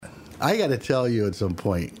I got to tell you at some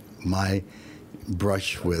point, my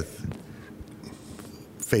brush with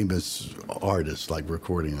famous artists, like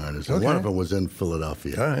recording artists. And one of them was in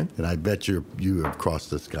Philadelphia. All right. And I bet you have crossed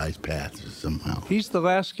this guy's path somehow. He's the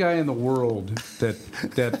last guy in the world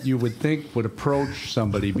that you would think would approach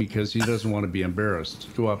somebody because he doesn't want to be embarrassed.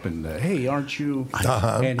 Go up and, hey, aren't you?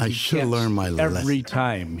 And I he should learn my lesson. Every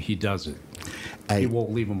time he does it. He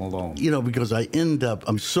won't leave him alone. You know, because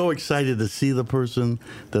I'm so excited to see the person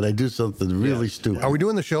that I do something really stupid. Are we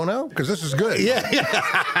doing the show now? Because this is good. Yeah.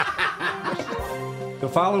 The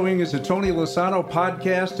following is a Tony Lasano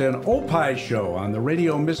podcast and Opie show on the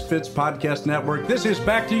Radio Misfits Podcast Network. This is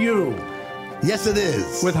Back to You. Yes, it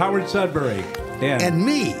is. With Howard Sudbury. And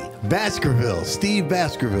me, Baskerville, Steve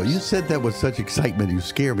Baskerville. You said that with such excitement. You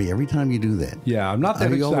scare me every time you do that. Yeah, I'm not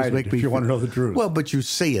that excited if you want to know the truth. Well, but you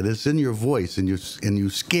say it. It's in your voice, and you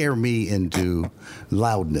scare me into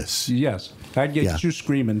loudness. Yes. I'd get you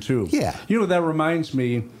screaming, too. Yeah. You know, that reminds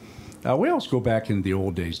me, we always go back in the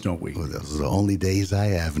old days, don't we? Well, those are the only days I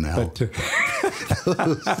have now.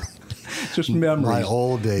 But, just memories. My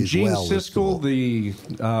old days. Gene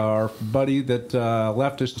Siskel, our buddy that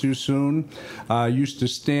left us too soon, used to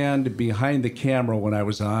stand behind the camera when I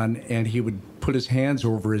was on, and he would put his hands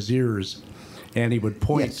over his ears, and he would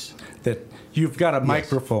point that you've got a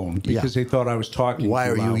microphone because they thought I was talking. Why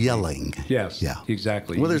are you yelling? Yes. Yeah.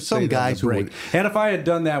 Exactly. Well, there's some guys who would. And if I had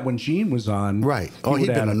done that when Gene was on, right? Oh, he'd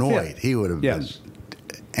been annoyed. He would have been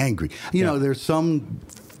angry. You know, there's some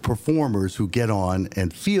performers who get on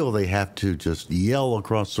and feel they have to just yell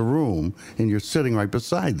across the room, and you're sitting right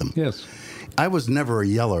beside them. Yes. I was never a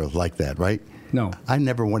yeller like that, right? No. I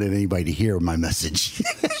never wanted anybody to hear my message.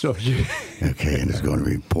 Okay, and it's going to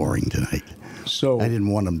be boring tonight. So I didn't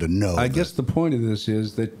want them to know. I guess the point of this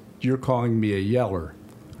is that you're calling me a yeller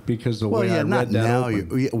because the way I read that now.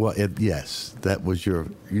 open. Yes, that was your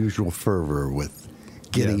usual fervor with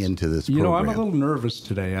getting into this program. You know, I'm a little nervous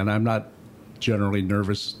today, and I'm not generally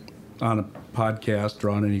nervous on a podcast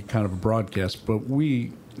or on any kind of a broadcast, but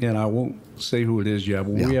and I won't say who it is yet,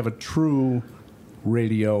 but we have a true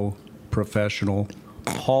radio professional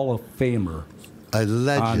Hall of Famer, a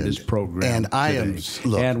legend on this program, and I am.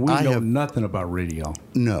 Look, and we know nothing about radio.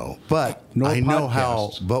 No, but I know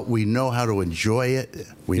how. But we know how to enjoy it.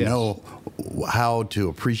 We know how to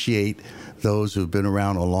appreciate those who've been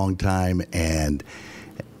around a long time, and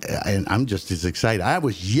I'm just as excited. I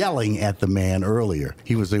was yelling at the man earlier.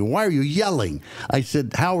 He was saying, "Why are you yelling?" I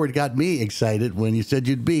said, "Howard got me excited when you said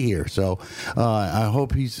you'd be here." So I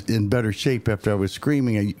hope he's in better shape after I was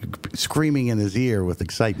screaming in his ear with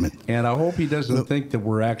excitement. And I hope he doesn't think that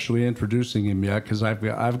we're actually introducing him yet, because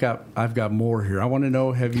I've got more here. I want to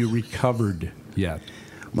know: have you recovered yet?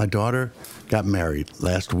 My daughter got married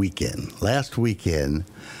last weekend.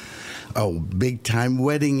 Oh, big time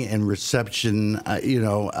wedding and reception.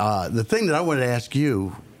 The thing that I wanted to ask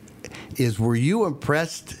you is, were you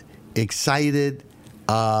impressed, excited,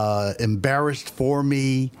 embarrassed for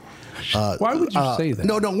me? Why would you say that?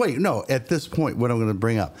 No. At this point, what I'm going to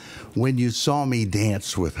bring up, when you saw me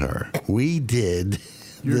dance with her, we did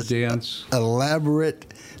your dance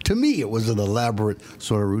elaborate. To me, it was an elaborate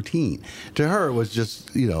sort of routine. To her, it was just,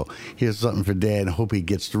 here's something for Dad, and hope he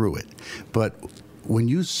gets through it. But when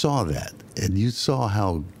you saw that, and you saw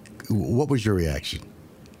what was your reaction?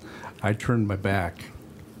 I turned my back.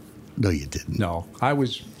 No, you didn't. No, I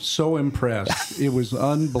was so impressed. It was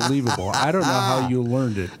unbelievable. I don't know how you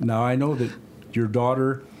learned it. Now, I know that your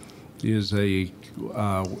daughter is a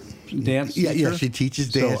dance teacher. Yeah, she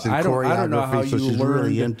teaches dance and choreography, I don't know how so she's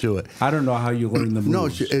really into it. I don't know how you learned the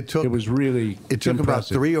moves. No, it was really It took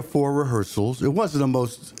impressive. about 3 or 4 rehearsals. It wasn't the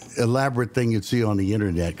most elaborate thing you'd see on the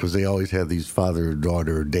internet, because they always have these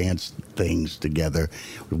father-daughter dance things together.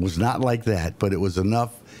 It was not like that, but it was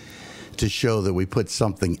enough to show that we put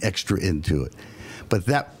something extra into it. But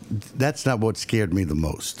that's not what scared me the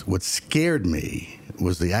most. What scared me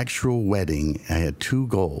was the actual wedding. I had 2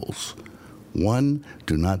 goals. 1,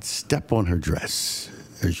 do not step on her dress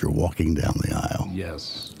as you're walking down the aisle.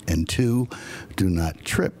 Yes. And 2, do not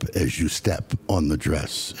trip as you step on the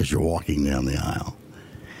dress as you're walking down the aisle.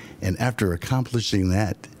 And after accomplishing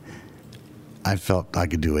that, I felt I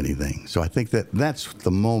could do anything. So I think that's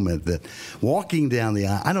the moment that walking down the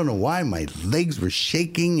aisle, I don't know why my legs were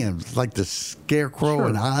shaking, and it was like the scarecrow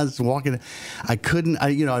in Oz walking. I couldn't,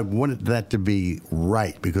 I wanted that to be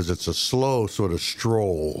right, because it's a slow sort of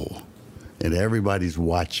stroll and everybody's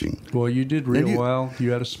watching. Well, you did real well.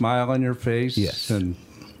 You had a smile on your face. Yes. And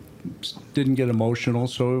didn't get emotional.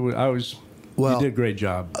 So you did a great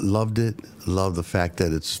job. Loved it. Loved the fact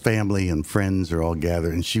that it's family and friends are all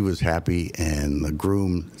gathered, and she was happy, and the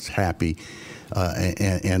groom's happy.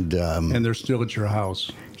 And they're still at your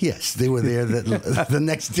house. Yes, they were there the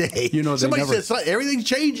next day. You know, somebody never, said everything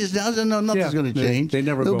changes now. I said, no, nothing's going to change. They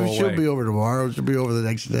never go away. She'll be over tomorrow. She'll be over the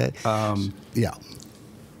next day. Yeah.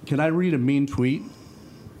 Can I read a mean tweet?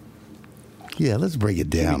 Yeah, let's break it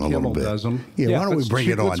down a little bit. Does them. Yeah, why don't we bring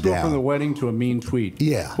it on down? Let's go from the wedding to a mean tweet.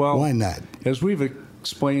 Yeah, well, why not? As we've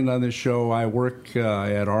explained on this show, I work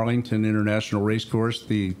at Arlington International Racecourse,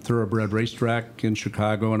 the thoroughbred racetrack in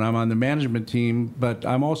Chicago, and I'm on the management team, but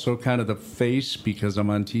I'm also kind of the face because I'm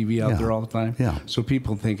on TV out there all the time. Yeah. So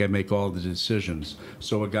people think I make all the decisions.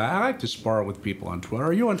 So I like to spar with people on Twitter.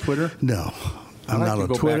 Are you on Twitter? No. I'm not on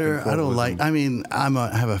Twitter. I don't like. I mean, I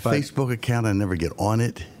have a Facebook account. I never get on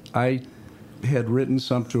it. I had written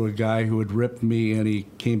something to a guy who had ripped me, and he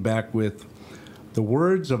came back with the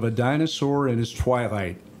words of a dinosaur in his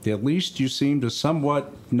twilight. At least you seem to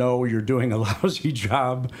somewhat know you're doing a lousy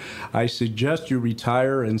job. I suggest you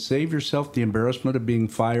retire and save yourself the embarrassment of being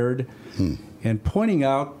fired. And pointing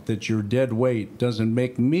out that your dead weight doesn't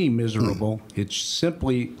make me miserable. It's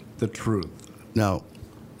simply the truth. Now,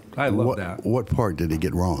 I love that. What part did he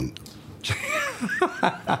get wrong?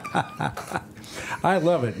 I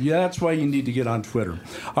love it. Yeah, that's why you need to get on Twitter.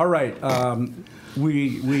 All right.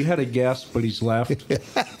 We had a guest, but he's left.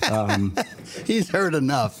 He's heard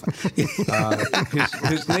enough.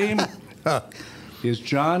 His name is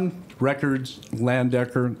John Records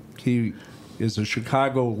Landecker. He is a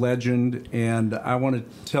Chicago legend, and I want to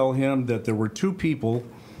tell him that there were two people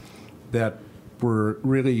that were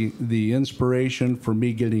really the inspiration for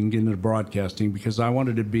me getting into broadcasting, because I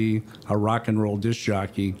wanted to be a rock and roll disc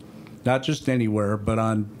jockey, not just anywhere, but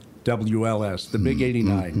on WLS, the Big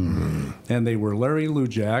 89. And they were Larry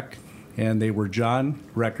Lujak, and they were John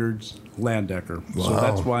Records Landecker. Wow. So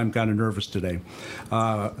that's why I'm kind of nervous today.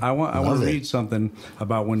 I want to read something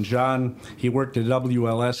about when John, he worked at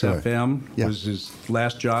WLS FM, was his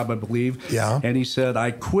last job, I believe. Yeah. And he said, I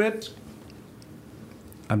quit.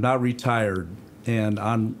 I'm not retired. And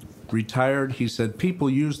on retired, he said, people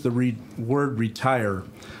use the word retire.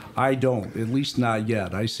 I don't, at least not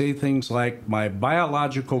yet. I say things like, my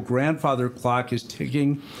biological grandfather clock is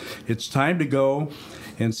ticking. It's time to go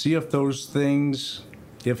and see if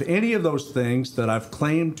any of those things that I've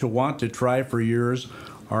claimed to want to try for years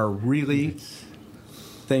are really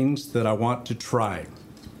things that I want to try.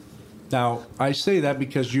 Now, I say that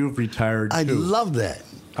because you've retired, too. I love that.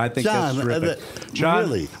 I think John, that's terrific. John,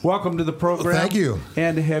 really? Welcome to the program. Thank you.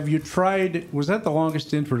 And have you tried, was that the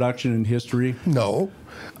longest introduction in history? No.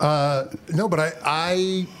 No, but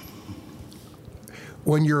I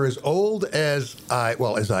when you're as old as I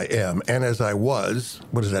am, and as I was,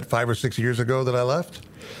 what is that, 5 or 6 years ago that I left?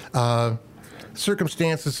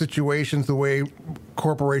 Circumstances, situations, the way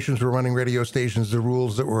corporations were running radio stations, the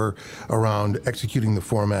rules that were around executing the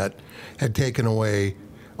format had taken away.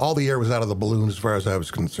 All the air was out of the balloon as far as I was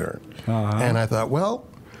concerned. And I thought, well,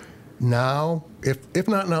 now, if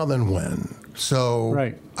not now, then when?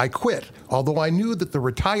 So I quit, although I knew that the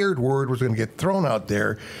retired word was going to get thrown out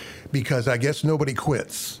there because I guess nobody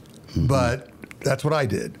quits. But that's what I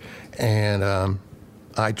did. And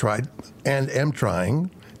I tried and am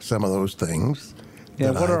trying some of those things.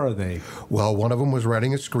 Yeah, what are they? Well, one of them was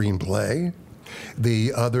writing a screenplay.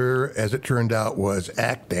 The other, as it turned out, was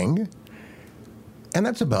acting. And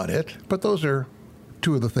that's about it. But those are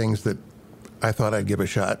two of the things that I thought I'd give a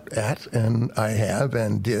shot at, and I have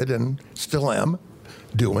and did and still am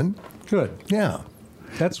doing. Good. Yeah.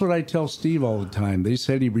 That's what I tell Steve all the time. They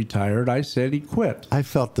said he retired. I said he quit. I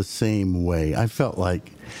felt the same way. I felt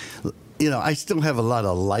like, I still have a lot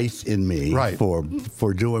of life in me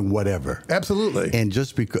for doing whatever. Absolutely. And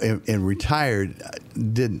just because, and retired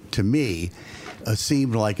didn't, to me,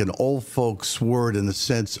 seemed like an old folks word in the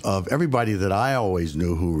sense of everybody that I always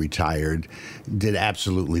knew who retired did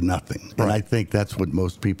absolutely nothing. Right. And I think that's what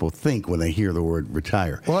most people think when they hear the word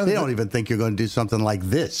retire. Well, they don't even think you're going to do something like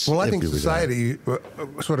this. Well, I think society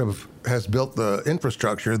sort of has built the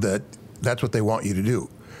infrastructure that that's what they want you to do,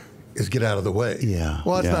 is get out of the way. Yeah.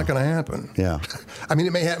 Well, that's not going to happen. Yeah. I mean,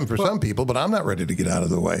 it may happen for some people, but I'm not ready to get out of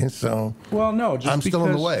the way. So. Well, no, just I'm still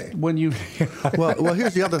in the way. When you. well,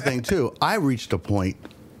 here's the other thing too. I reached a point,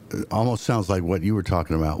 almost sounds like what you were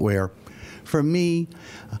talking about, where, for me,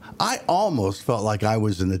 I almost felt like I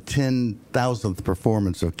was in the 10,000th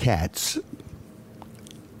performance of Cats.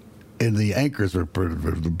 And the anchors are pretty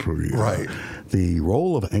right. The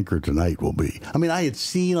role of anchor tonight will be. I mean, I had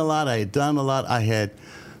seen a lot. I had done a lot. I had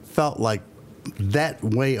felt like that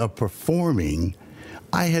way of performing,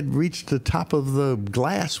 I had reached the top of the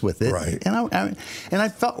glass with it. Right. And I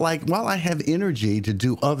felt like, while I have energy to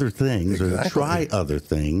do other things or to try other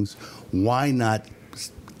things, why not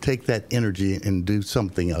take that energy and do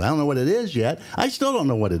something else. I don't know what it is yet. I still don't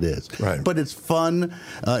know what it is. Right. But it's fun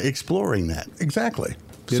exploring that. Exactly.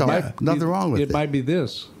 So nothing wrong with it. It might be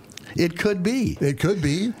this. It could be. It could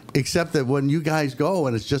be. Except that when you guys go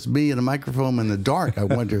and it's just me and a microphone in the dark, I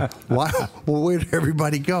wonder, why? Well, where did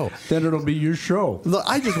everybody go? Then it'll be your show. Look,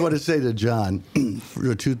 I just want to say to John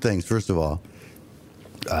two things. First of all,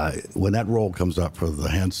 when that role comes up for the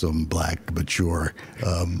handsome, black, mature,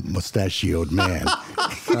 mustachioed man,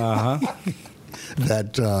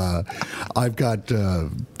 that I've got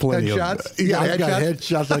plenty Headshots? of. Yeah, You I've got got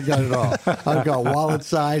headshots. I got it all. I've got wallet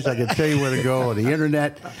size. I can tell you where to go on the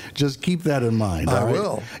internet. Just keep that in mind. I all right?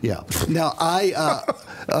 will. Yeah. Now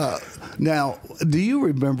Now, do you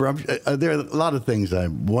remember? There are a lot of things I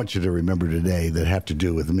want you to remember today that have to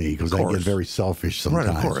do with me because I get very selfish sometimes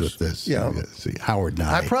Right, of course. with this. Yeah. See, Howard and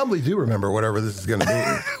I probably do remember whatever this is going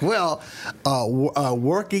to be. Well,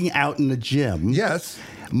 working out in the gym. Yes.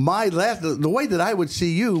 The way that I would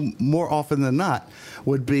see you more often than not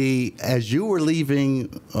would be as you were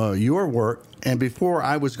leaving your work and before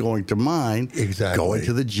I was going to mine. Exactly. Going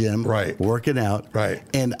to the gym. Right. Working out. Right.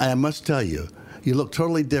 And I must tell you, you look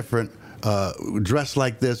totally different dressed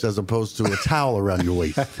like this as opposed to a towel around your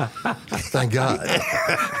waist. Thank God.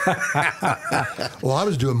 Well, I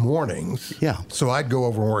was doing mornings. Yeah. So I'd go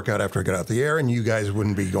over and work out after I got out the air, and you guys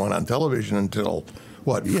wouldn't be going on television until,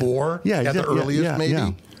 what, 4? Yeah, at the earliest, maybe?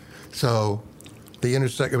 Yeah. So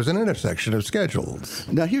it was an intersection of schedules.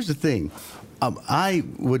 Now, here's the thing. I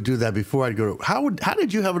would do that before I'd go. How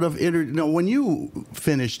did you have enough energy? No, when you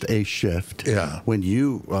finished a shift, when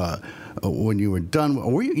you were done,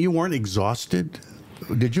 you weren't exhausted?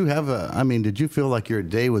 Did you did you feel like your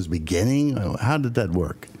day was beginning? How did that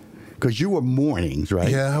work? Because you were mornings, right?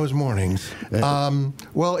 Yeah, I was mornings.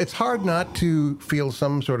 Well, it's hard not to feel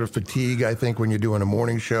some sort of fatigue, I think, when you're doing a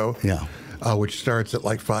morning show. Yeah. Which starts at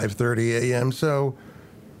like 5:30 a.m. So,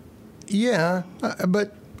 yeah,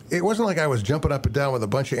 but it wasn't like I was jumping up and down with a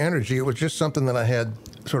bunch of energy. It was just something that I had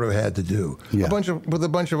to do. Yeah. With a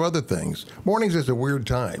bunch of other things. Mornings is a weird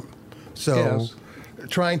time. So Yes.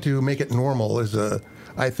 trying to make it normal is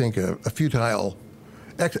I think a futile,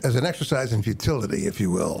 as an exercise in futility, if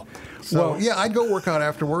you will. So, Well- yeah, I'd go work out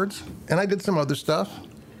afterwards, and I did some other stuff.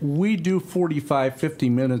 We do 45, 50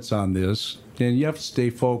 minutes on this, and you have to stay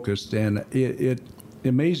focused. And it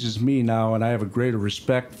amazes me now, and I have a greater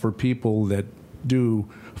respect for people that do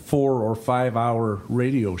 4 or 5 hour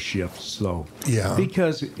radio shifts, though. Yeah.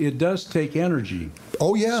 Because it does take energy.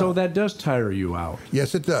 Oh, yeah. So that does tire you out.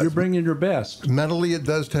 Yes, it does. You're bringing your best. Mentally, it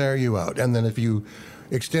does tire you out, and then if you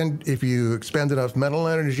expend enough mental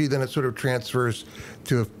energy, then it sort of transfers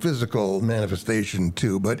to a physical manifestation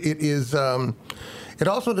too. But it is. It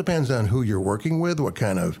also depends on who you're working with, what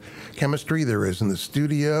kind of chemistry there is in the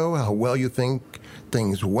studio, how well you think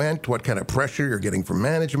things went, what kind of pressure you're getting from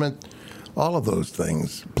management. All of those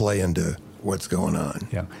things play into what's going on.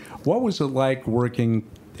 Yeah. What was it like working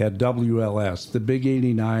at WLS, the Big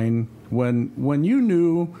 89, when you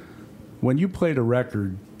knew, when you played a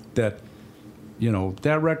record that,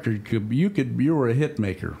 that record you were a hit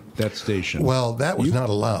maker, that station? Well, that was not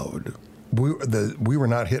allowed. We were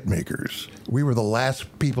not hit makers. We were the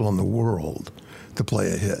last people in the world to play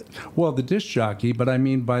a hit. Well, the disc jockey, but I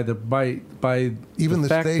mean by Even the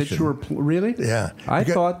fact that station. you were really. Yeah. I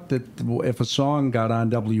thought that if a song got on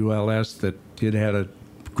WLS, that it had a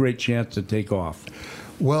great chance to take off.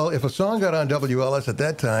 Well, if a song got on WLS at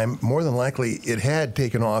that time, more than likely it had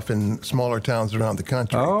taken off in smaller towns around the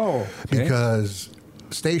country. Oh, okay. Because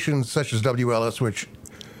stations such as WLS, which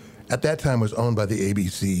at that time was owned by the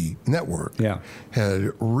ABC network,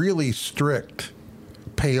 had really strict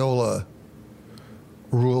payola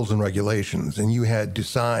rules and regulations, and you had to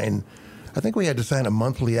sign, I think we had to sign a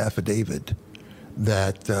monthly affidavit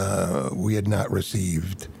that we had not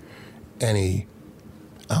received any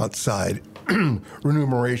outside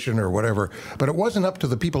remuneration or whatever. But it wasn't up to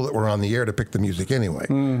the people that were on the air to pick the music anyway.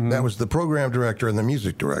 Mm-hmm. That was the program director and the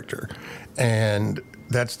music director. And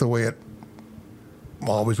that's the way it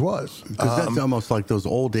always was. Because that's almost like those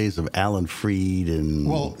old days of Alan Freed and...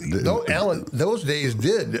 Well, those days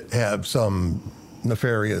did have some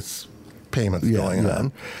nefarious payments going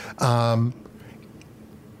on.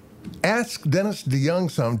 Ask Dennis DeYoung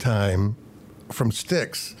sometime from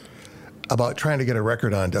Styx about trying to get a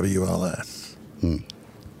record on WLS.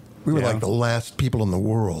 We were like the last people in the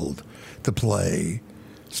world to play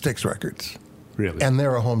Styx records. Really? And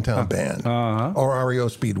they're a hometown band. Or REO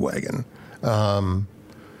Speedwagon.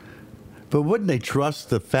 But wouldn't they trust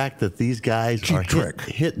the fact that these guys are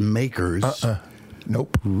hit makers?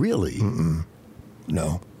 Nope. Really?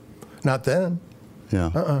 No. Not then.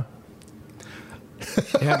 Yeah.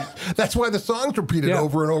 And, That's why the song's repeated Yeah.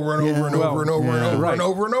 over and over and over and Well, over and over and over right. and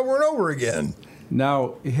over and over and over again.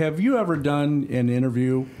 now, have you ever done an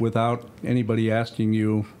interview without anybody asking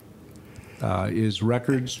you, is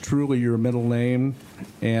Records truly your middle name,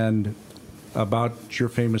 and about your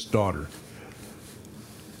famous daughter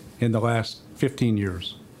in the last 15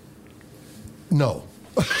 years? No.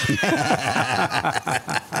 Do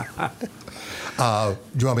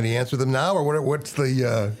you want me to answer them now, or what's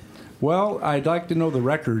the... Well, I'd like to know the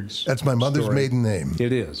Records. That's my mother's story. maiden name.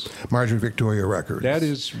 It is. Marjorie Victoria Records. That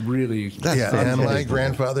is really. That's Yeah, and fantastic. my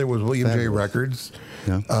grandfather was William J. Records.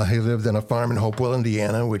 Yeah. He lived on a farm in Hopewell,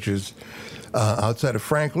 Indiana, which is outside of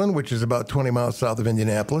Franklin, which is about 20 miles south of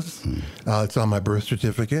Indianapolis. It's on my birth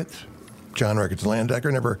certificate. John Records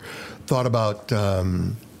Landecker. Never thought about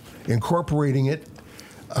incorporating it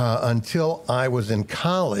until I was in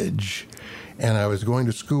college, and I was going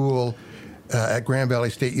to school at Grand Valley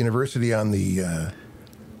State University on the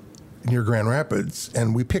near Grand Rapids,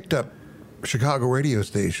 and we picked up Chicago radio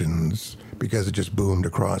stations because it just boomed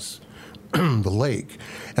across the lake.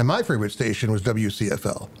 And my favorite station was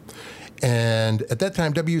WCFL. And at that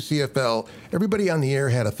time, WCFL, everybody on the air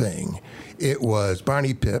had a thing. It was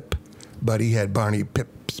Barney Pip, but he had Barney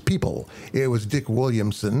Pip's People. It was Dick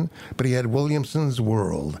Williamson, but he had Williamson's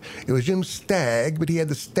World. It was Jim Stagg, but he had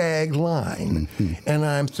the Stagg Line. And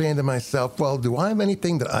I'm saying to myself, well, do I have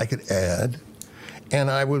anything that I could add? And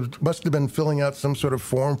I must have been filling out some sort of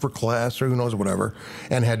form for class or who knows whatever,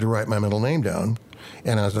 and had to write my middle name down.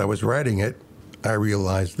 And as I was writing it, I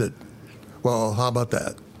realized that, well, how about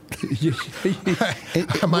that?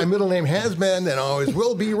 My middle name has been and always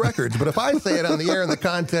will be Records, but if I say it on the air in the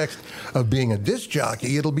context of being a disc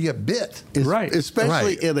jockey, it'll be a bit. Right.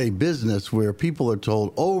 Especially Right. in a business where people are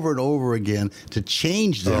told over and over again to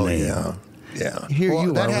change their name. Yeah, yeah. Here well,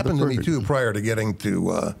 you that are with happened the to me perfect- too prior to getting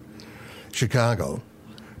to Chicago.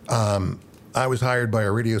 I was hired by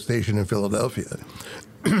a radio station in Philadelphia,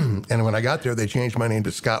 and when I got there, they changed my name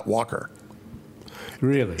to Scott Walker.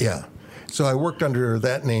 Really? Yeah. So I worked under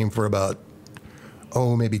that name for about,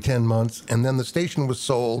 maybe 10 months. And then the station was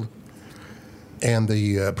sold and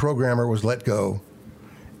the programmer was let go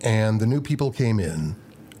and the new people came in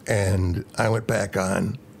and I went back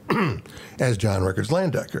on as John Records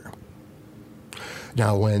Landecker.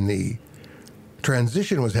 Now, when the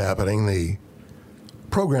transition was happening, the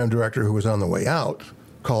program director who was on the way out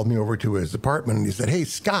called me over to his apartment and he said, "Hey,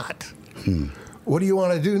 Scott, what do you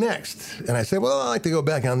want to do next?" And I said, "Well, I'd like to go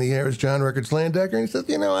back on the air as John Records Landecker." And he said,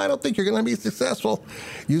 I don't think you're going to be successful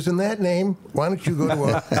using that name. Why don't you go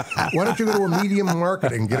to a medium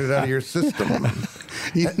market and get it out of your system?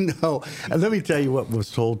 And let me tell you what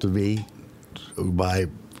was told to me by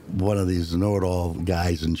one of these know-it-all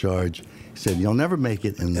guys in charge. He said, "You'll never make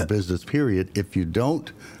it in the business, period, if you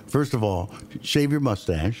don't, first of all, shave your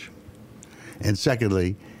mustache, and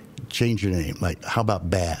secondly, change your name. Like, how about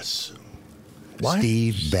Bass? What?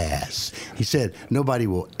 Steve Bass." He said, "Nobody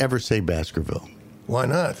will ever say Baskerville. Why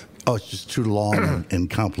not? Oh, it's just too long and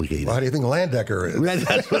complicated." How do you think Landecker is?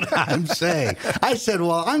 That's what I'm saying. I said,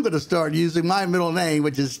 well, I'm going to start using my middle name,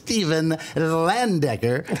 which is Stephen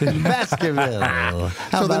Landecker Baskerville.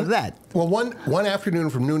 How about that? Well, one afternoon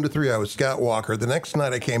from noon to 3, I was Scott Walker. The next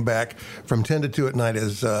night, I came back from 10 to 2 at night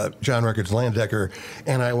as John Records Landecker,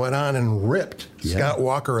 and I went on and ripped Scott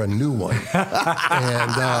Walker a new one.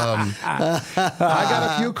 And I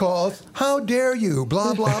got a few calls. "How dare you?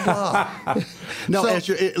 Blah, blah, blah." No,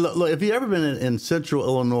 So- look, if you ever been in Central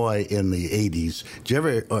Illinois in the 80s, did you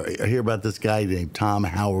ever hear about this guy named Tom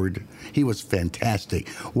Howard? He was fantastic.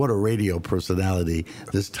 What a radio personality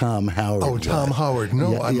this Tom Howard Oh, was. Tom Howard.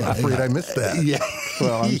 No, I'm afraid I missed that. Yeah.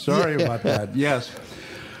 Well, I'm sorry about that. Yes.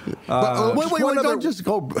 But, Wait, don't just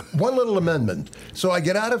go. One little amendment. So I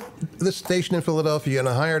get out of this station in Philadelphia and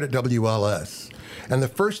I'm hired at WLS. And the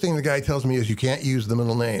first thing the guy tells me is you can't use the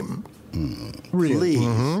middle name. Please.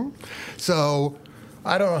 So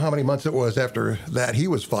I don't know how many months it was after that he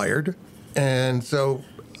was fired. And so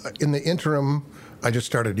in the interim, I just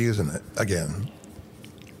started using it again.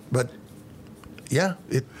 But yeah,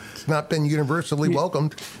 it's not been universally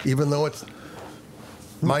welcomed, even though it's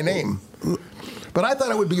my name. But I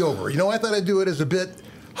thought it would be over. I thought I'd do it as a bit,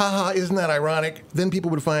 haha, isn't that ironic? Then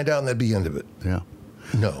people would find out and that'd be the end of it. Yeah.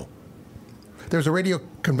 No. There was a radio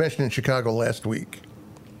convention in Chicago last week,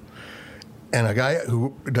 and a guy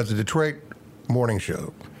who does a Detroit morning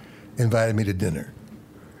show invited me to dinner.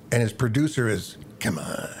 And his producer is, "Come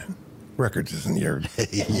on, Records isn't your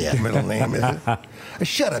middle name, is it?"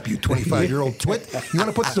 "Shut up, you 25-year-old twit. You want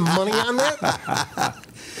to put some money on that?"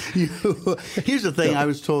 Here's the thing. I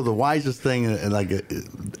was told the wisest thing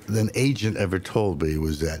an agent ever told me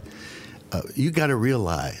was that you got to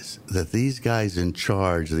realize that these guys in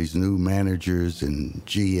charge, these new managers and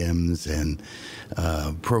GMs and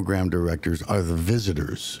program directors, are the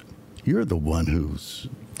visitors. You're the one who's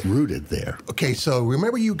rooted there. Okay, so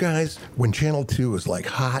remember you guys when Channel 2 was like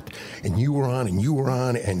hot, and you were on, and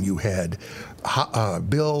you had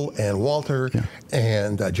Bill and Walter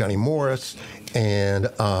and Johnny Morris and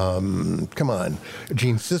come on,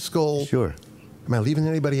 Gene Siskel. Sure. Am I leaving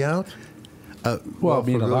anybody out? Well, I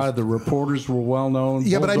mean, a lot of the reporters were well known.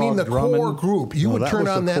 Yeah, but I mean the Bulldog core group. You would turn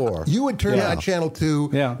on that. core. You would turn on Channel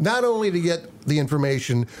 2, not only to get the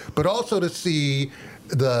information, but also to see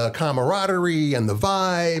the camaraderie and the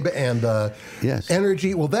vibe and the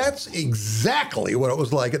energy. Well, that's exactly what it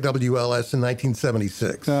was like at WLS in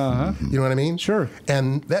 1976. Uh-huh. You know what I mean? Sure.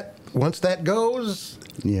 And that once that goes,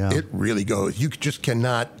 it really goes. You just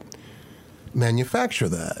cannot manufacture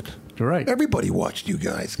that. Right. Everybody watched you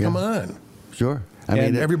guys. Come on. Sure. I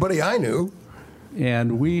mean, everybody I knew.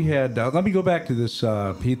 And we had, let me go back to this,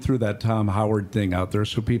 he threw that Tom Howard thing out there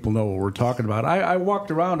so people know what we're talking about. I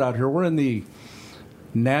walked around out here. We're in the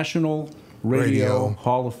National Radio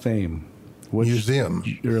Hall of Fame. Museum.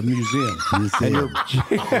 You're a museum. And,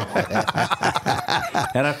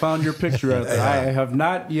 and I found your picture out there. I have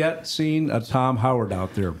not yet seen a Tom Howard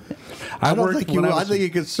out there. I think you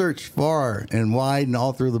could search far and wide and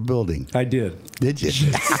all through the building. I did. Did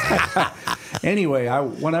you? Anyway,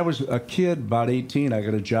 when I was a kid, about 18, I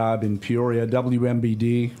got a job in Peoria,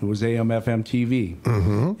 WMBD. It was AM, FM, TV.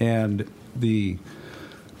 Mm-hmm. And the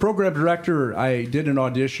program director, I did an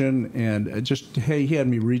audition, and he had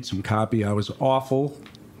me read some copy. I was awful.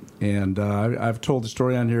 And I've told the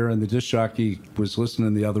story on here, and the disc jockey was listening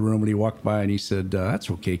in the other room when he walked by, and he said,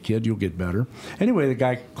 "That's okay, kid, you'll get better." Anyway, the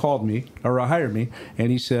guy called me, or hired me,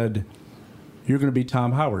 and he said, "You're going to be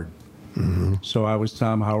Tom Howard." Mm-hmm. So I was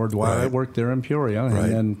Tom Howard while I worked there in Peoria, and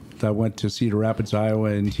then I went to Cedar Rapids,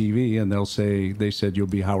 Iowa, in TV, and they said you'll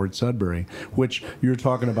be Howard Sudbury, which you're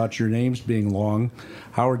talking about your names being long.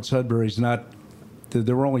 Howard Sudbury's not.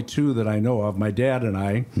 There were only two that I know of, my dad and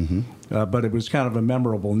I, but it was kind of a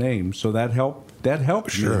memorable name, so that helped. That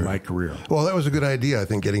helped me in my career. Well, that was a good idea, I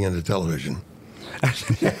think, getting into television.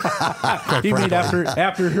 You mean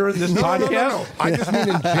after hearing this podcast? No. I just mean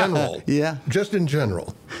in general. Yeah. Just in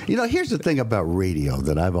general. You know, here's the thing about radio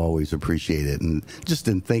that I've always appreciated, and just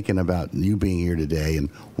in thinking about you being here today and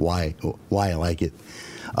why I like it.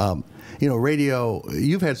 You know, radio,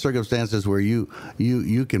 you've had circumstances where you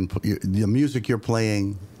can, the music you're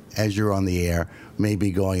playing as you're on the air may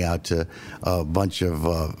be going out to a bunch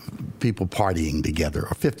of people partying together,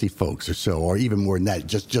 or 50 folks or so, or even more than that,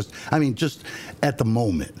 just at the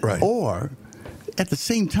moment. Right. Or at the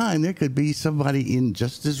same time, there could be somebody in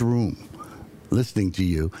just this room listening to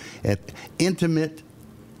you, intimate,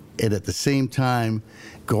 and at the same time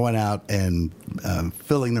going out and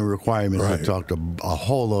filling the requirements to talk to a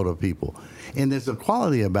whole load of people. And there's a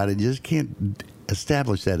quality about it. You just can't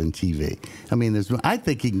establish that in TV. I mean, I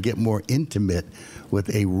think you can get more intimate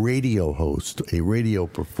with a radio host, a radio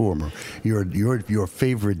performer, your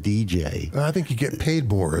favorite DJ. I think you get paid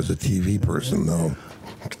more as a TV person, though.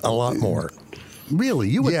 A lot more. Really?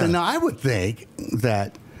 You would now, I would think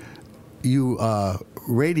that you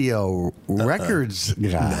radio records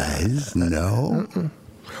guys, no.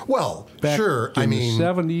 Well, Back sure. in the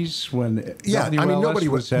 70s when nobody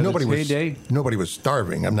was heyday. Nobody was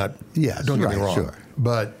starving. I'm not. Yes, don't get me wrong. Sure.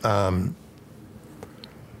 But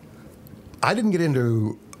I didn't get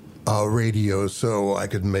into radio so I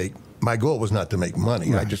could make. My goal was not to make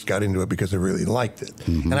money. Right. I just got into it because I really liked it.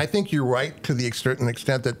 Mm-hmm. And I think you're right to the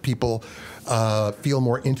extent that people feel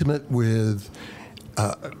more intimate with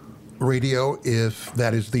radio if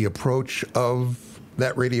that is the approach of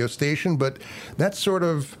that radio station. But that's sort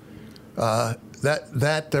of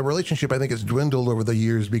that relationship, I think, has dwindled over the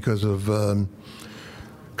years because of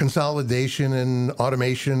consolidation and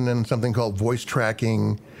automation and something called voice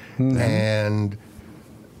tracking. Mm-hmm. And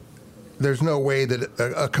there's no way that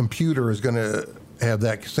a computer is going to have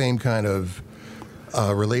that same kind of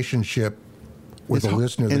relationship with a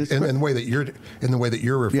listener in the way that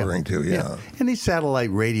you're referring to. Yeah. And these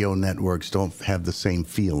satellite radio networks don't have the same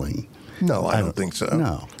feeling. No, I don't think so.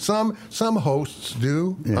 No. Some hosts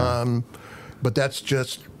do, but that's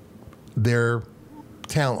just their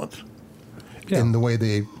talent in the way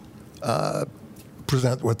they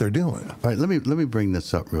present what they're doing. All right, let me bring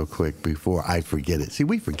this up real quick before I forget it. See,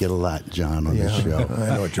 we forget a lot, John, on this show.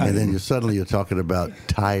 I know what you mean. And then you're talking about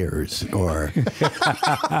tires or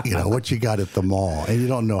what you got at the mall, and you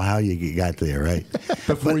don't know how you got there, right?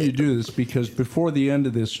 Before you do this, because before the end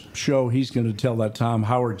of this show, he's going to tell that Tom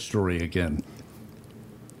Howard story again.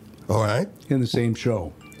 All right. In the same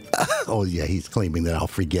show. Oh yeah, he's claiming that I'll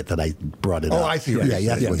forget that I brought it up. Oh, I see what Yeah,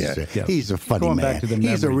 you're that's saying. what Yeah, he's saying. yeah. He's a funny Going man. back to the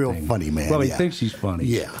He's a memory real thing. funny man. Well, he yeah. thinks he's funny.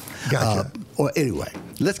 Yeah. Gotcha. Well, anyway,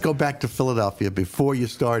 let's go back to Philadelphia before you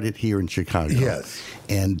started here in Chicago. Yes.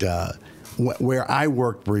 And where I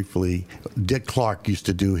worked briefly, Dick Clark used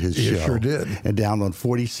to do his He show. sure did. And down on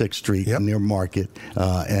 46th Street Yep. near Market,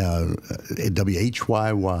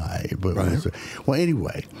 WHYY. But Right. well,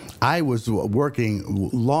 anyway, I was working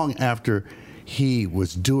long after he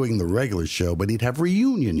was doing the regular show, but he'd have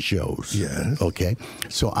reunion shows. Yes. Okay.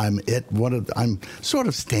 So I'm sort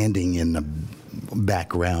of standing in the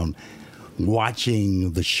background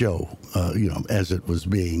watching the show, as it was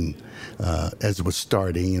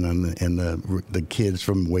starting, and the kids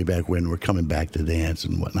from way back when were coming back to dance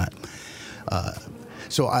and whatnot.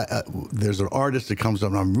 So there's an artist that comes up,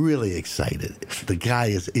 and I'm really excited. The guy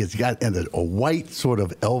is got a white sort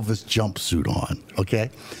of Elvis jumpsuit on, okay,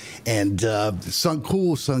 and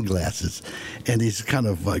cool sunglasses, and he's kind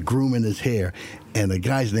of grooming his hair. And the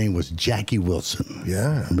guy's name was Jackie Wilson.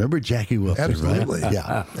 Yeah. Remember Jackie Wilson, Absolutely. right?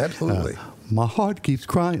 Yeah. Absolutely. My heart keeps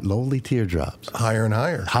crying, lonely teardrops. Higher and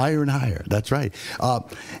higher. Higher and higher. That's right.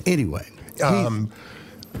 Anyway. Come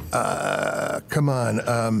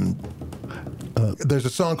on. There's a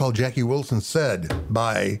song called Jackie Wilson Said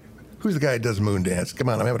by, who's the guy that does Moondance? Come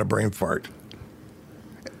on, I'm having a brain fart.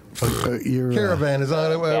 Caravan is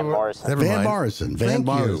on it. Van Morrison. Never Van mind. Morrison. Van Thank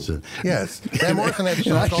Morrison. You. Yes. Van Morrison had a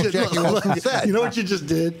song called Jackie Wilson Said. You know what you just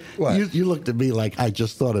did? What? You looked at me like I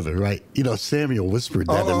just thought of it, right? Samuel whispered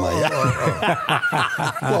that in my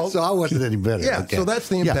ear. Well, So I wasn't any better. yeah, Okay. so that's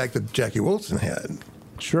the Yeah. impact that Jackie Wilson had.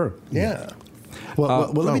 Sure. Yeah.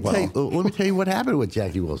 Well, let me well. tell you what happened with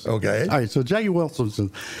Jackie Wilson. Okay. All right. So Jackie Wilson says,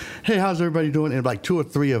 "Hey, how's everybody doing?" And like two or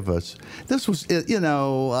three of us. This was,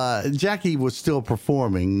 Jackie was still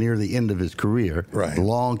performing near the end of his career. Right.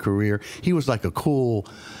 Long career. He was like a cooler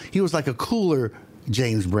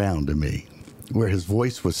James Brown to me, where his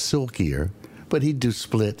voice was silkier. But he'd do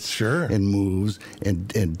splits, Sure. and moves,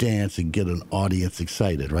 and dance and get an audience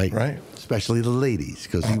excited, right? Right. Especially the ladies,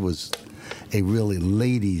 because he was a really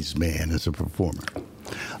ladies' man as a performer.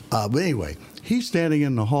 But anyway, he's standing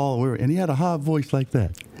in the hall, and he had a high voice like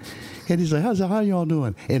that. And he's like, how y'all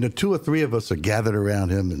doing? And the two or three of us are gathered around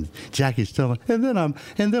him, and Jackie's telling, and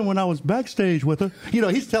then when I was backstage with her,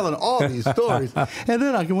 he's telling all these stories. And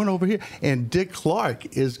then I went over here, and Dick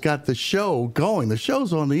Clark has got the show going. The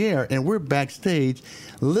show's on the air, and we're backstage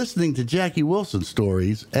listening to Jackie Wilson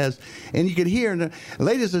stories and you could hear,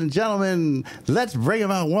 ladies and gentlemen, let's bring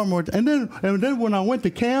him out one more time. And then when I went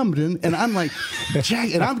to Camden, and I'm like,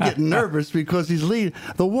 Jack, and I'm getting nervous because he's leading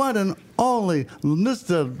the one and only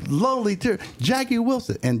Mr. Lonely Tear, Jackie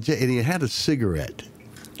Wilson. And he had a cigarette.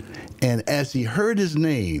 And as he heard his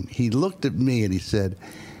name, he looked at me and he said,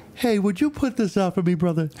 "Hey, would you put this out for me,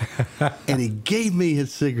 brother?" And he gave me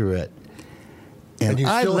his cigarette. And you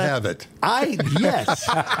still have it. Yes.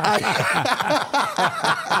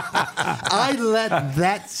 I let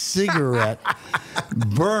that cigarette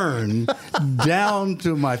burn down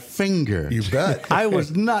to my finger. You bet. I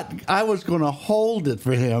was going to hold it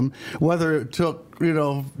for him, whether it took,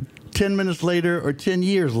 10 minutes later or 10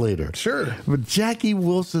 years later. Sure. But Jackie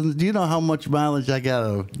Wilson, do you know how much mileage I got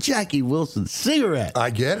out of Jackie Wilson's cigarette? I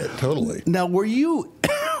get it, totally. Now, were you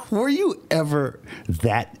ever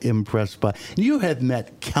that impressed by? You had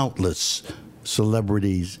met countless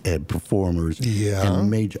celebrities and performers. Yeah. And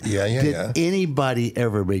major. Yeah. Did anybody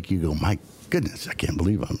ever make you go, "My goodness, I can't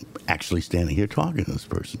believe I'm actually standing here talking to this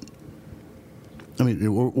person"? I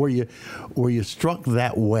mean, were you struck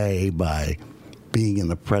that way by being in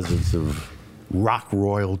the presence of rock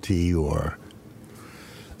royalty or?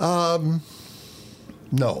 No.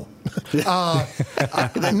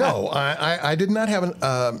 No, I did not have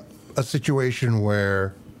a situation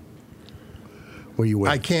where You were?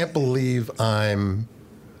 I can't believe I'm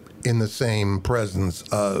in the same presence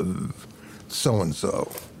of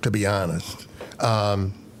so-and-so, to be honest. Now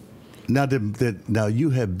you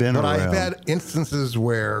have been But around. I've had instances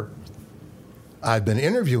where I've been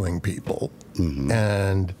interviewing people,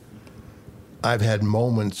 and I've had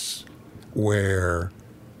moments where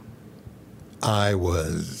I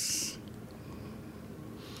was,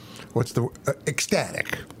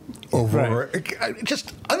 ecstatic over,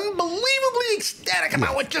 just unbelievably ecstatic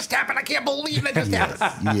about what just happened. I can't believe that just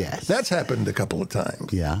happened. Yes. That's happened a couple of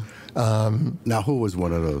times. Yeah. Now, who was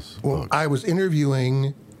one of those? Well, I was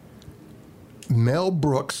interviewing Mel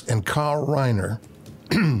Brooks and Carl Reiner.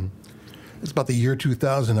 It's about the year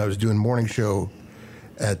 2000. I was doing morning show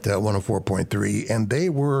at 104.3, and they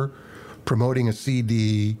were promoting a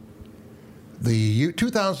CD, the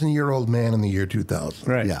 2,000-year-old man in the year 2000.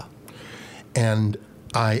 Right. Yeah. And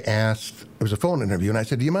it was a phone interview, and I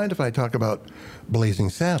said, do you mind if I talk about Blazing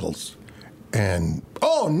Saddles? And,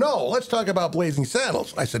 oh, no, let's talk about Blazing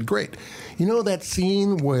Saddles. I said, great. You know that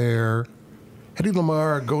scene where Hedy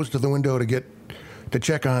Lamarr goes to the window to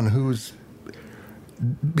check on who's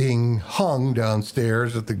being hung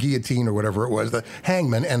downstairs at the guillotine or whatever it was, the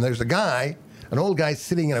hangman, and there's an old guy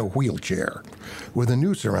sitting in a wheelchair with a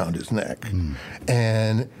noose around his neck.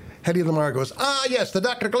 And Hedy Lamarr goes, yes, the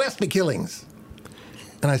Dr. Gillespie killings.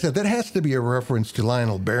 And I said, that has to be a reference to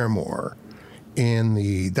Lionel Barrymore in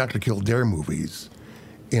the Dr. Kildare movies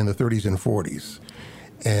in the 30s and 40s.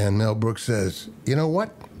 And Mel Brooks says, you know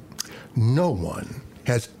what? No one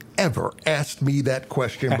has ever asked me that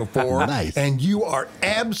question before. Nice. And you are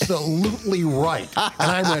absolutely right. And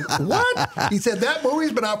I went, what? He said, that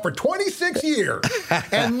movie's been out for 26 years.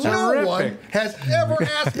 And no one has ever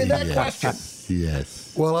asked me that question.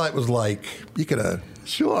 Yes. Well, I was like, you could have.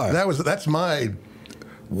 Sure. That's my,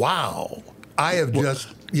 wow. I have just,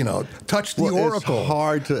 touched the oracle. It's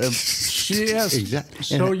hard to. Yes. Exactly.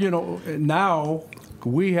 So, now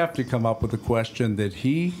we have to come up with a question that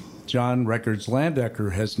John Records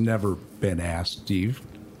Landecker, has never been asked, Steve.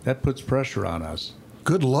 That puts pressure on us.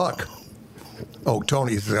 Good luck. Oh,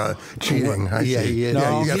 Tony's cheating. I see.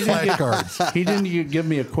 Yeah, you got flashcards. He didn't give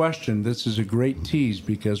me a question. This is a great tease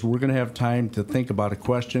because we're going to have time to think about a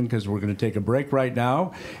question because we're going to take a break right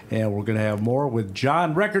now, and we're going to have more with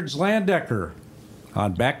John Records Landecker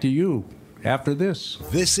on Back to You after this.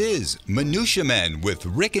 This is Minutia Men with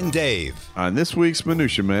Rick and Dave. On this week's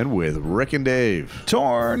Minutia Men with Rick and Dave.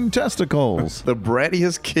 Torn testicles. The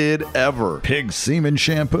brattiest kid ever. Pig semen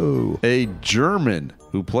shampoo. A German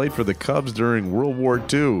who played for the Cubs during World War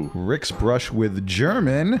II. Rick's brush with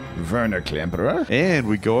German. Werner Klemperer. And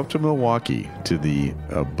we go up to Milwaukee to the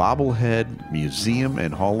Bobblehead Museum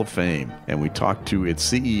and Hall of Fame. And we talk to its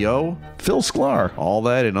CEO, Phil Sklar. All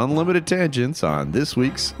that and unlimited tangents on this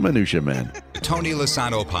week's Minutia Men. Tony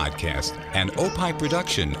Lasano Podcast, an Opie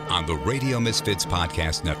production on the Radio Misfits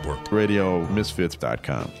Podcast Network.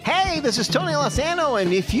 RadioMisfits.com. Hey, this is Tony Lasano,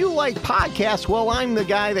 and if you like podcasts, well, I'm the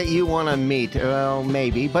guy that you want to meet. Well,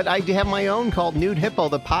 maybe, but I have my own called Nude Hippo,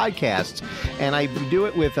 the podcast, and I do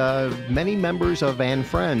it with many members of and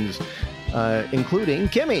friends, including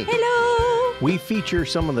Kimmy. Hello. We feature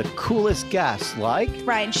some of the coolest guests like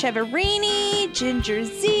Ryan Cheverini, Ginger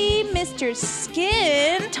Z, Mr.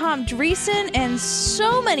 Skin, Tom Dreesen, and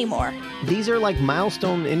so many more. These are like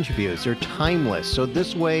milestone interviews. They're timeless, so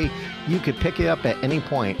this way you could pick it up at any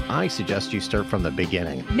point. I suggest you start from the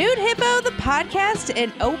beginning. Nude Hippo, the podcast,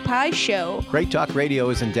 and Opie Show. Great Talk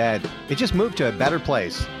Radio isn't dead. It just moved to a better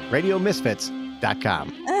place. RadioMisfits.com.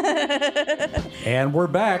 And we're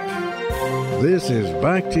back. This is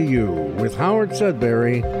Back to You with Howard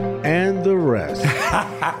Sudbury and the rest.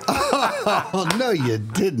 Oh, no, you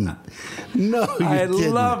didn't. No, you didn't. I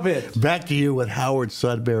love it. Back to You with Howard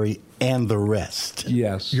Sudbury and the rest.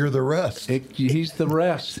 Yes. You're the rest. He's the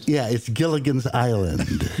rest. Yeah, it's Gilligan's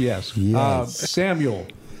Island. Yes. Yes. Samuel,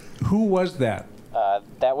 who was that?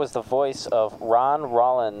 That was the voice of Ron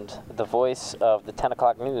Rolland, the voice of the 10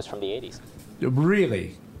 o'clock news from the 80s.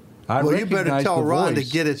 Really? Well, you better recognize tell the Ron voice.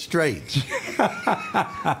 to get it straight.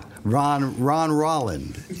 Ron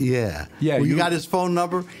Rolland. Yeah. Yeah, Well, you you- got his phone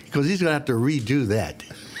number? Because he's going to have to redo that.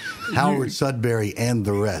 Howard Sudbury and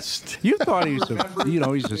the rest. You thought he's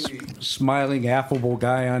a smiling, affable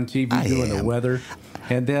guy on TV I doing the am. weather,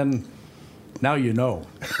 and then now you know.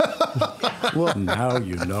 Well, Now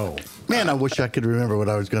you know. man, I wish I could remember what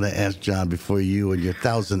I was going to ask John before you and your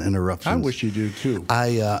 1,000 interruptions. I wish you do too.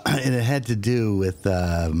 And it had to do with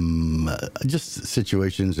just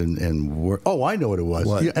situations and work. Oh, I know what it was.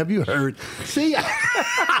 What? Have you heard? See,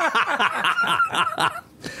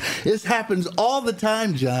 this happens all the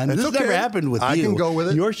time, John. It's This okay. never happened with I you. can go with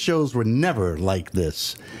it. Your shows were never like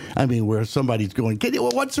this. I mean, where somebody's going,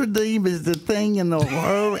 what's her name? Is the thing and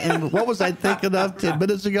her? And what was I thinking of 10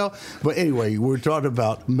 minutes ago? But anyway, we're talking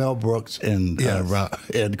about Mel Brooks and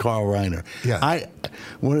and Carl Reiner. Yeah.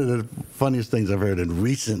 One of the funniest things I've heard in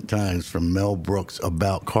recent times from Mel Brooks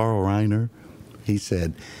about Carl Reiner, he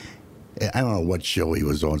said, I don't know what show he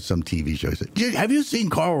was on, some TV show. He said, have you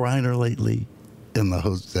seen Carl Reiner lately? And the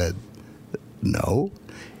host said, no.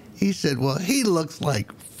 He said, well, he looks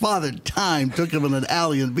like Father Time took him in an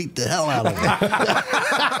alley and beat the hell out of him.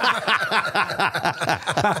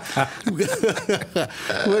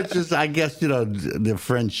 Which is, I guess, the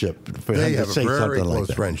friendship for They him have to a say very something like close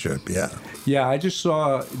that. friendship, yeah. Yeah, I just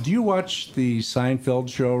saw. Do you watch the Seinfeld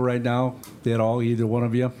show right now? At all, either one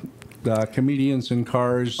of you? Comedians in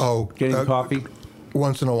cars getting coffee.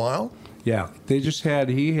 Once in a while? Yeah,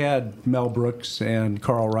 he had Mel Brooks and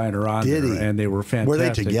Carl Reiner on Did there, he? and they were fantastic. Were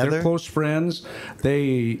they together? They're close friends. They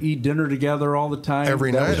eat dinner together all the time.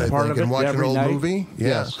 Every That night, was I part think, of it. and watch an Every old night. movie? Yeah.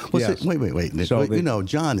 Yes. Well, yes. see, wait, Nick. So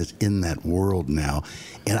John is in that world now,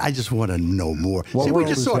 and I just want to know more. What See, world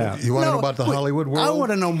is sort that? You want to know about the Hollywood world? I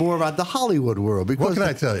want to know more about the Hollywood world. Because What can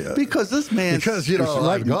I tell you? Because this man... Because,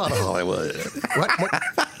 I've gone to Hollywood. what?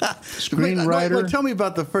 Screenwriter. Wait, tell me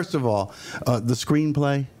about first of all, the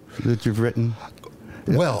screenplay that you've written.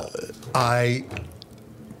 Well, I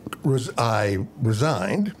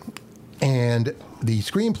resigned, and the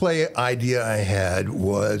screenplay idea I had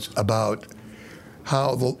was about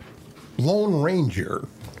how the Lone Ranger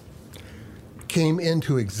came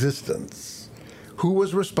into existence, who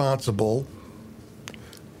was responsible,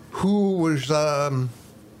 who was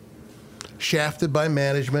shafted by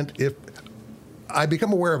management. If I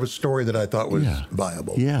become aware of a story that I thought was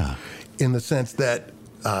viable, in the sense that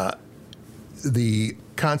the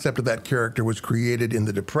concept of that character was created in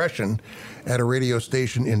the Depression at a radio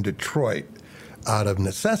station in Detroit out of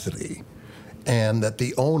necessity, and that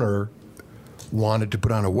the owner wanted to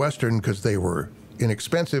put on a Western because they were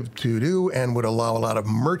inexpensive to do and would allow a lot of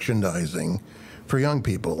merchandising for young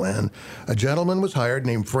people. And a gentleman was hired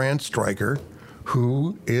named Fran Stryker,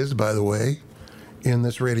 who is, by the way, in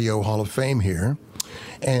this Radio Hall of Fame here.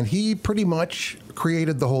 And he pretty much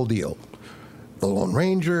created the whole deal. The Lone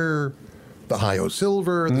Ranger, the Hi-Yo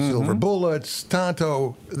Silver, the Silver Bullets,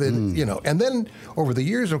 Tonto, and then over the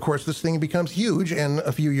years, of course, this thing becomes huge. And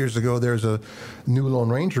a few years ago, there's a new Lone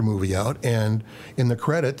Ranger movie out, and in the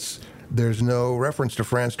credits, there's no reference to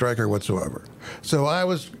Fran Stryker whatsoever. So I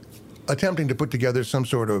was attempting to put together some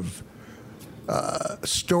sort of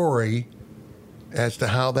story as to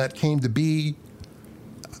how that came to be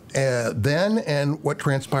then and what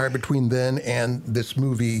transpired between then and this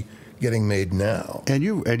movie getting made now. And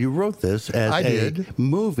you wrote this as a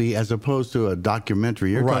movie as opposed to a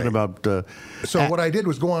documentary. You're talking about... so what I did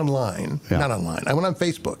was go online, not online, I went on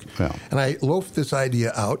Facebook, and I loafed this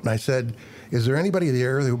idea out, and I said, is there anybody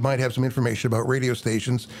there who might have some information about radio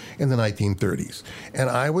stations in the 1930s? And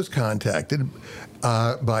I was contacted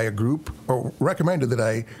by a group, or recommended that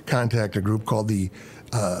I contact a group called the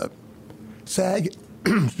SAG-AFTRA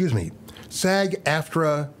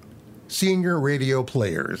Senior Radio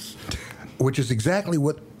Players, which is exactly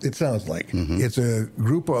what it sounds like. It's a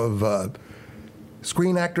group of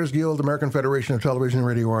Screen Actors Guild, American Federation of Television and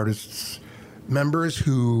Radio Artists members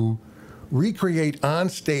who recreate on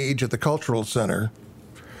stage at the Cultural Center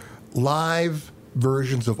live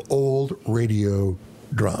versions of old radio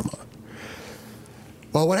drama.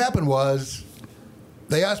 Well, what happened was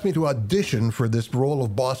they asked me to audition for this role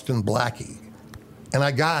of Boston Blackie, and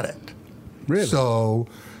I got it. Really? So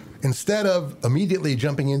instead of immediately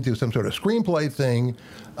jumping into some sort of screenplay thing,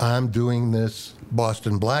 I'm doing this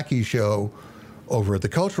Boston Blackie show over at the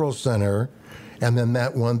Cultural Center, and then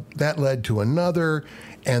that led to another,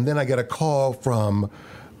 and then I get a call from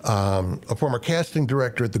a former casting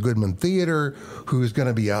director at the Goodman Theater who's going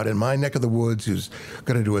to be out in my neck of the woods, who's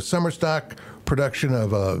going to do a summer stock production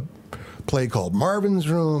of a play called Marvin's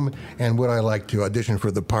Room, and would I like to audition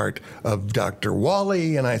for the part of Dr.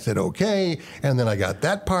 Wally? And I said, okay. And then I got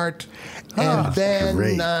that part. And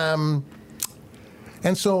then,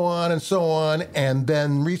 and so on and so on. And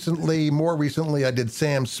then more recently, I did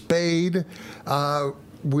Sam Spade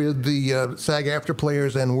with the SAG-AFTRA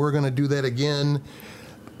players, and we're going to do that again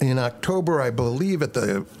in October, I believe, at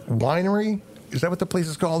the Winery. Is that what the place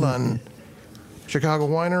is called on Chicago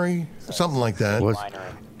Winery? Something like that.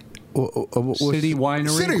 City Winery?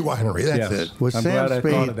 City Winery, that's it.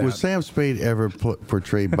 Was Sam Spade ever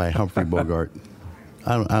portrayed by Humphrey Bogart?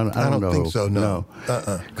 I don't know. Think so. No.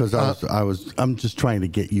 Because I'm just trying to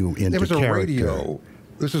get you into There was character. a radio.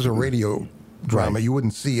 This is a radio drama. Right. You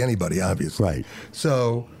wouldn't see anybody, obviously. Right.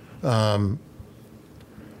 So.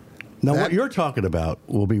 Now, what you're talking about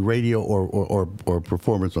will be radio or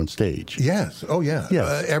performance on stage. Yes. Oh, yeah.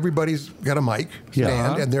 Yes. Everybody's got a mic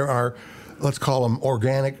stand, and there are, let's call them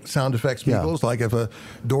organic sound effects people. Like if a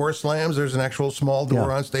door slams, there's an actual small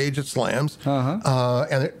door on stage that slams.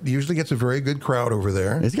 And it usually gets a very good crowd over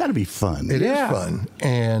there. It's got to be fun. It is fun.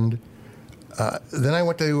 And then I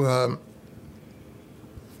went to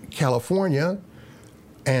California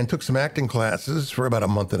and took some acting classes for about a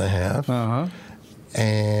month and a half.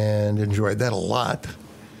 And enjoyed that a lot.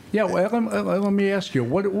 Yeah, well, let me ask you,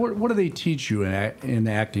 what do they teach you in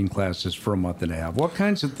acting classes for a month and a half? What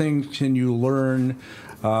kinds of things can you learn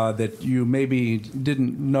that you maybe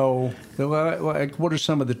didn't know? Like, what are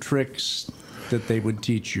some of the tricks that they would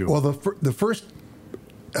teach you? Well, the first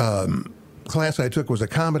class I took was a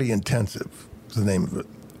comedy intensive, is the name of it.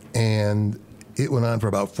 and it went on for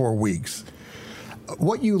about 4 weeks.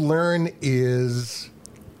 What you learn is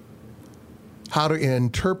how to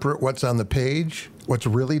interpret what's on the page, what's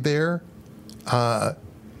really there.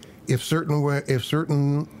 If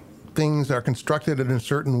certain things are constructed in a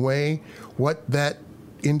certain way, what that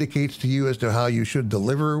indicates to you as to how you should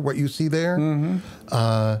deliver what you see there.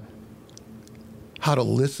 How to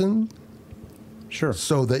listen. Sure.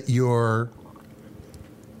 So that you're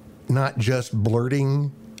not just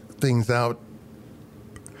blurting things out.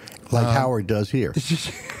 Like Howard does here.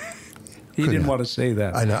 He didn't want to say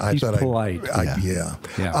that. I know. He's polite. Yeah.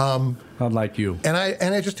 Unlike you. And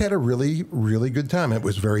I just had a really, really good time. It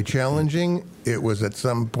was very challenging. It was at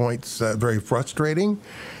some points very frustrating.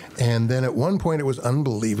 And then at one point it was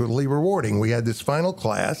unbelievably rewarding. We had this final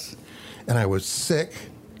class, and I was sick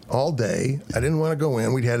all day. I didn't want to go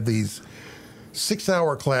in. We'd had these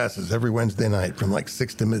 6-hour classes every Wednesday night from like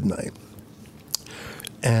 6 to midnight.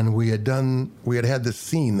 And we had had this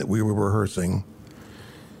scene that we were rehearsing,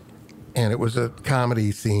 and it was a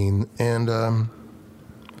comedy scene, and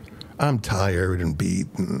I'm tired and beat,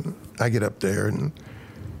 and I get up there, and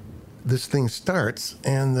this thing starts,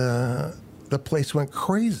 and the place went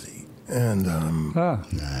crazy, and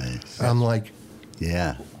Nice. I'm like,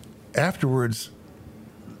 Yeah. afterwards,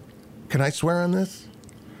 can I swear on this?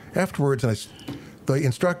 Afterwards, the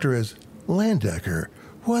instructor is, Landecker,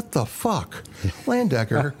 what the fuck?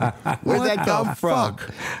 Landecker, Where'd that come from?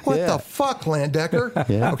 What Yeah. the fuck, Landecker?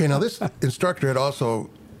 Yeah. Okay, now this instructor had also,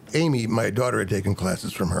 Amy, my daughter, had taken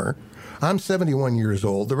classes from her. I'm 71 years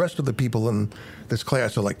old. The rest of the people in this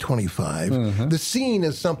class are like 25. The scene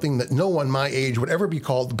is something that no one my age would ever be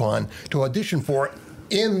called upon to audition for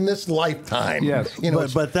in this lifetime. Yes. You know,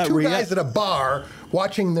 But that two guys at a bar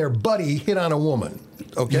watching their buddy hit on a woman.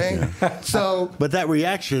 Okay? So But that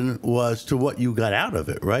reaction was to what you got out of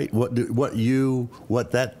it, right? What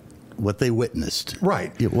they witnessed,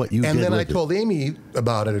 right. Yeah, what you and did then I with it. told Amy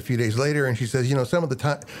about it a few days later, and she says, you know,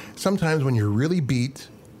 sometimes when you're really beat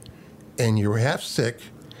and you're half sick,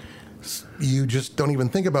 you just don't even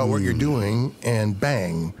think about what you're doing, and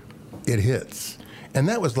bang, it hits. And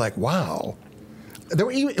that was like, wow. They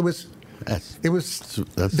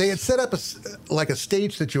had set up a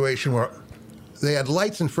stage situation where they had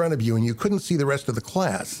lights in front of you and you couldn't see the rest of the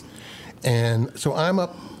class. And so I'm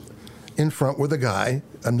up in front with a guy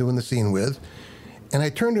I'm doing the scene with, and I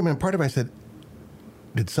turned to him, and part of it I said,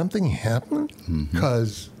 did something happen?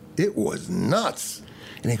 Because it was nuts.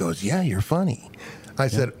 And he goes, yeah, you're funny. I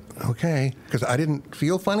said, okay, because I didn't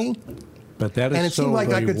feel funny. But that is and it so seemed like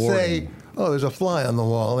I could rewarding. say, oh, there's a fly on the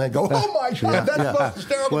wall. And I'd go, oh my God, that's the most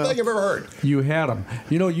hysterical thing I've ever heard. You had them.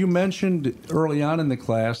 You know, you mentioned early on in the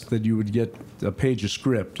class that you would get a page of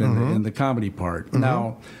script in the comedy part.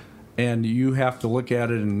 Now, and you have to look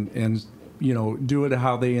at it and you know, do it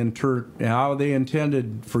how they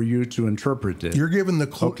intended for you to interpret it. You're given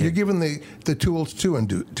you're given the tools to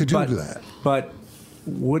do that. But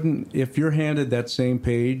if you're handed that same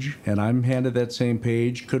page and I'm handed that same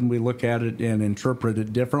page, couldn't we look at it and interpret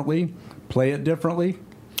it differently, play it differently?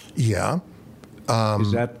 Yeah.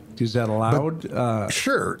 Is that allowed?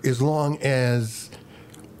 Sure, as long as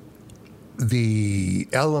the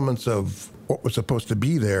elements of what was supposed to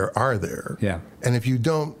be there are there. Yeah. And if you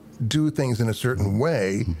don't do things in a certain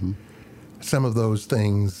way, some of those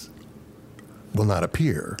things will not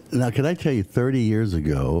appear. Now, can I tell you, 30 years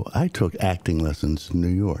ago, I took acting lessons in New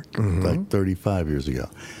York, like 35 years ago.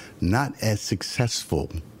 Not as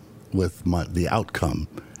successful with the outcome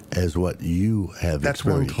as what you have That's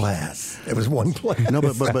one experienced. class. It was one class. No,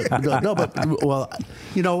 but well,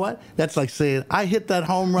 you know what? That's like saying I hit that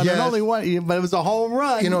home run Yes. and only one, but it was a home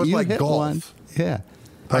run. You know, it's like hit golf. one. Yeah.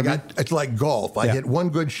 It's like golf. I hit one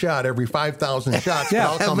good shot every 5,000 shots, but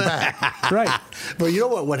I'll come back. Right. But you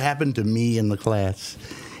know what happened to me in the class?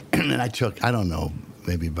 And I took, I don't know,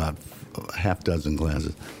 maybe about half dozen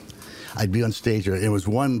classes. I'd be on stage. It was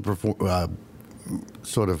one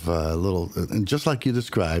sort of little, and just like you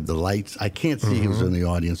described, the lights. I can't see who's in the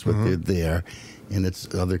audience, but they're there, and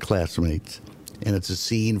it's other classmates. And it's a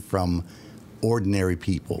scene from Ordinary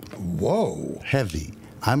People. Whoa. Heavy.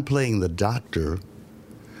 I'm playing the doctor,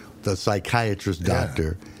 the psychiatrist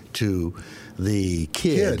doctor, to the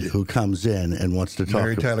kid who comes in and wants to talk.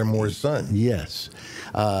 Mary Tyler Moore's son. Yes.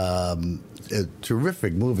 A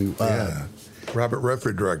terrific movie. Robert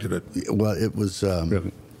Redford directed it. Well, it was. So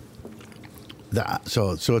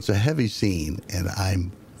it's a heavy scene, and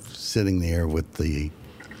I'm sitting there with the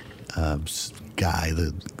guy,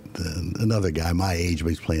 another guy my age, but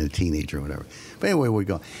he's playing a teenager or whatever. But anyway,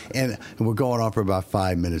 we're going on for about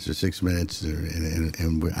 5 minutes or 6 minutes,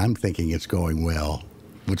 and I'm thinking it's going well.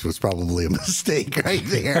 which was probably a mistake right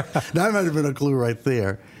there. That might have been a clue right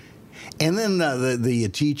there. And then the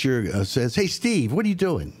teacher says, "Hey, Steve, what are you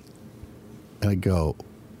doing?" And I go,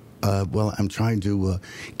 "Well, I'm trying to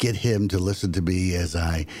get him to listen to me as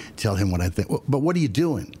I tell him what I think." "But what are you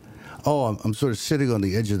doing?" "Oh, I'm sort of sitting on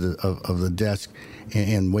the edge of the desk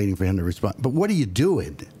and waiting for him to respond." "But what are you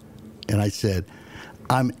doing?" And I said,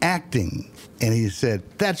 "I'm acting." And he said,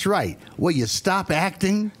 "That's right. Will you stop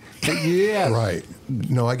acting?" Yes. Right.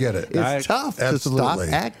 No, I get it. It's tough to stop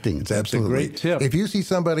acting. It's absolutely a great tip. If you see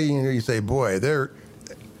somebody and you say, "Boy, they're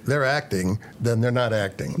acting," then they're not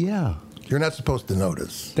acting. Yeah. You're not supposed to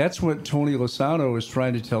notice. That's what Tony Lasano is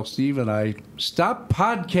trying to tell Steve and I. Stop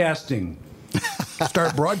podcasting.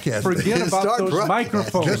 Start broadcasting. Forget about those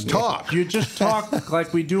microphones. Just talk. You just talk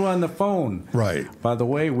like we do on the phone. Right. By the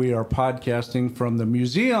way, we are podcasting from the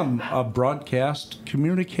Museum of Broadcast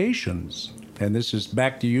Communications. And this is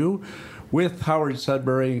Back to You with Howard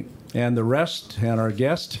Sudbury and the rest, and our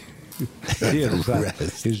guest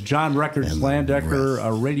is John Records Landecker,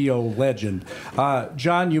 a radio legend.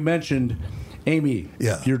 John, you mentioned Amy,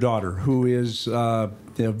 your daughter, who is a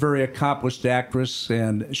very accomplished actress,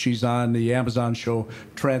 and she's on the Amazon show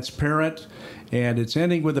Transparent, and it's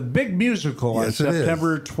ending with a big musical on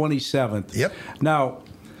September 27th. Yep. Now,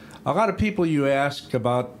 a lot of people you ask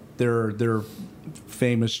about their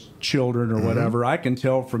famous children or whatever, I can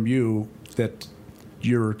tell from you that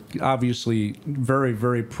you're obviously very,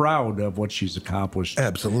 very proud of what she's accomplished.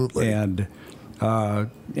 Absolutely. And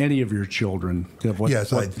any of your children, of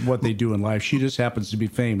what they do in life. She just happens to be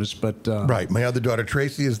famous, but... Right. My other daughter,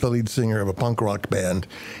 Tracy, is the lead singer of a punk rock band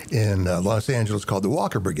in Los Angeles called the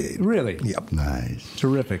Walker Brigade. Really? Yep. Nice.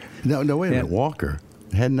 Terrific. No, wait a minute. Walker.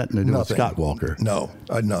 It had nothing to do with Scott Walker. No.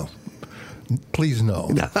 No. Please, no.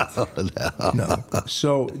 No.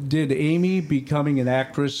 So did Amy becoming an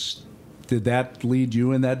actress, did that lead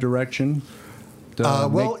you in that direction?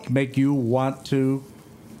 Make you want to...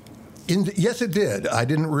 Yes, it did. I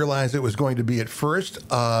didn't realize it was going to be at first.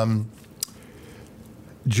 Jill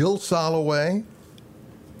Soloway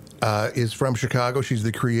is from Chicago. She's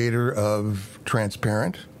the creator of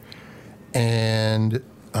Transparent. And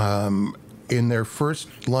in their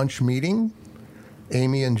first lunch meeting,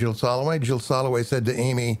 Amy and Jill Soloway said to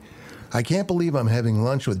Amy, "I can't believe I'm having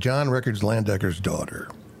lunch with John Records Landecker's daughter."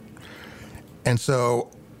 And so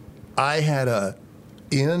I had a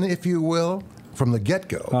in, if you will, from the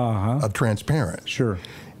get-go of Transparent. Sure.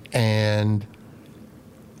 And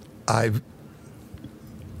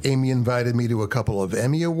Amy invited me to a couple of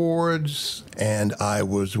Emmy Awards, and I've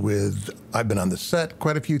been on the set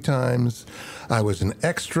quite a few times. I was an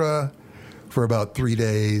extra for about 3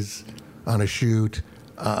 days on a shoot.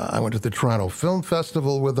 I went to the Toronto Film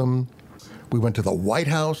Festival with them. We went to the White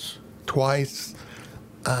House twice.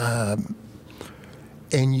 And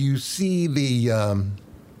you see the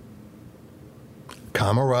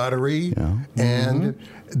camaraderie and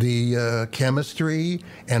the chemistry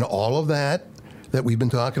and all of that we've been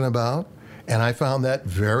talking about. And I found that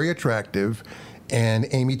very attractive. And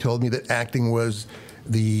Amy told me that acting was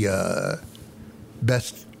the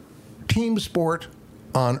best team sport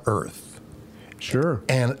on earth. Sure.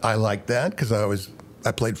 And I liked that because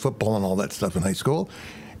I played football and all that stuff in high school.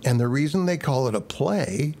 And the reason they call it a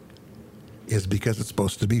play is because it's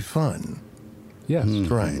supposed to be fun. Yes.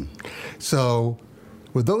 Right. So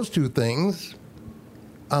with those two things,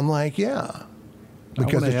 I'm like, yeah.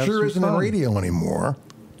 Because it sure isn't in radio anymore.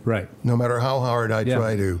 Right. No matter how hard I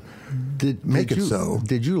try to make it so.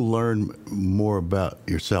 Did you learn more about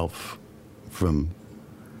yourself from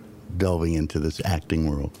delving into this acting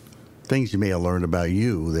world? Things you may have learned about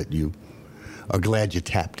you that you are glad you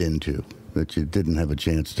tapped into, that you didn't have a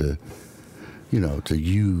chance to, to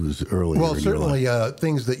use earlier. Well, certainly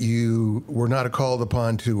things that you were not called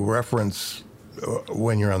upon to reference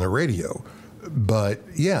when you're on the radio. But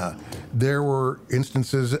yeah, there were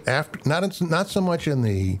instances after, not so much in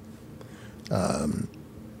the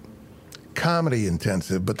comedy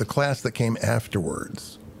intensive, but the class that came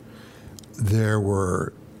afterwards. There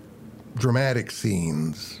were dramatic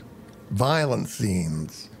scenes, violent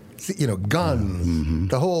scenes, guns,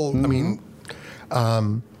 the whole. I mean,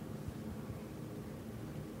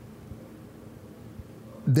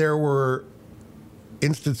 there were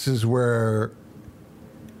instances where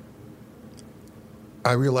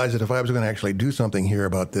I realized that if I was going to actually do something here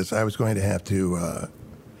about this, I was going to have to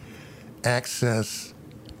access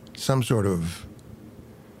some sort of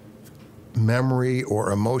memory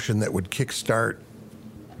or emotion that would kickstart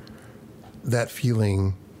that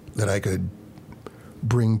feeling that I could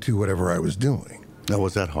bring to whatever I was doing. Now,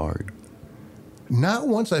 was that hard? Not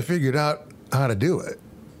once I figured out how to do it.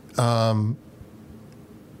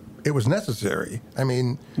 it was necessary. I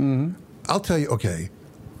mean, I'll tell you, okay,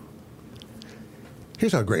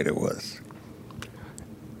 here's how great it was.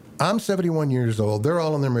 I'm 71 years old. They're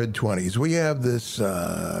all in their mid-20s. We have this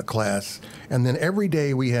class, and then every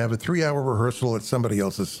day we have a 3-hour rehearsal at somebody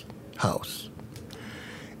else's house.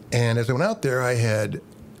 And as I went out there, I had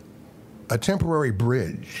a temporary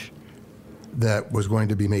bridge that was going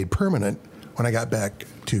to be made permanent when I got back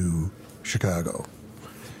to Chicago.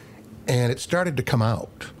 And it started to come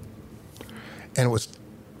out. And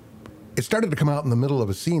it started to come out in the middle of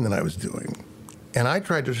a scene that I was doing. And I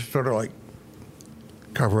tried to sort of like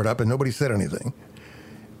cover it up, and nobody said anything.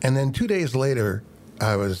 And then 2 days later,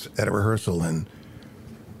 I was at a rehearsal, and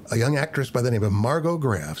a young actress by the name of Margot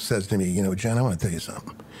Graff says to me, you know, John, I want to tell you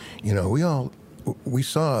something. You know, we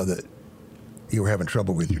saw that you were having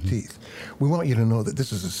trouble with your teeth. We want you to know that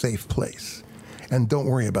this is a safe place, and don't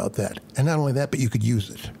worry about that. And not only that, but you could use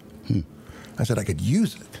it. I said, I could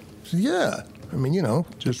use it? She said, yeah. I mean, you know,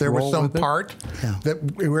 if there was some part that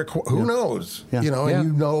who knows, you know, and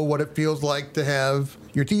you know what it feels like to have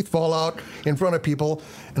your teeth fall out in front of people.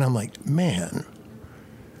 And I'm like, man,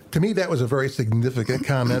 to me, that was a very significant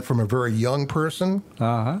comment from a very young person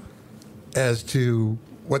as to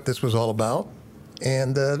what this was all about.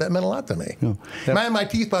 And that meant a lot to me. My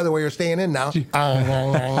teeth, by the way, are staying in now.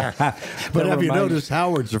 But have you noticed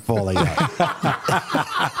Howard's are falling out?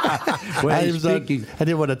 Well, I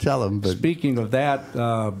didn't want to tell him. But speaking of that,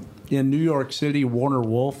 in New York City, Warner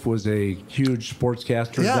Wolf was a huge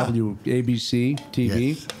sportscaster at WABC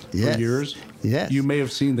TV for years. Yes. You may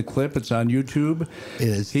have seen the clip. It's on YouTube.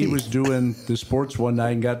 He was doing the sports one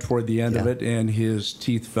night and got toward the end of it, and his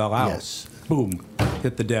teeth fell out. Yes. Boom.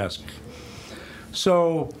 Hit the desk.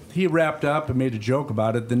 So he wrapped up and made a joke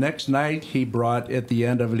about it. The next night, at the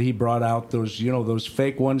end of it, he brought out those, you know, those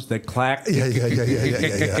fake ones that clack. And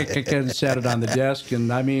sat it on the desk.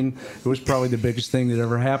 And I mean, it was probably the biggest thing that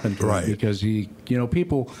ever happened to him, because he, you know,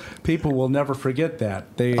 people will never forget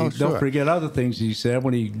that. They'll forget other things he said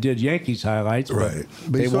when he did Yankees highlights. Right.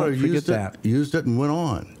 But they won't forget used that. Used it and went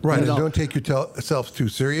on. Right. And don't take yourself too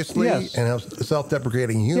seriously. And have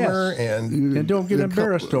self-deprecating humor. And don't get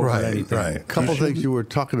embarrassed over anything. Right. A couple things you were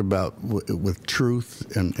talking about with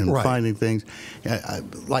truth and finding things.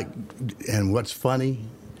 And what's funny?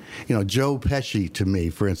 You know, Joe Pesci, to me,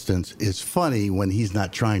 for instance, is funny when he's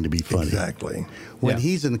not trying to be funny. Exactly. When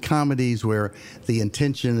he's in comedies where the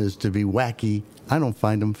intention is to be wacky, I don't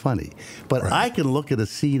find him funny. But I can look at a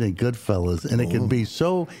scene in Goodfellas, and it can be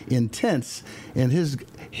so intense, and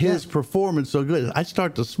his performance so good, I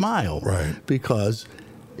start to smile. Because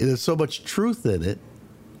there's so much truth in it,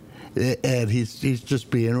 and he's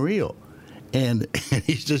just being real. And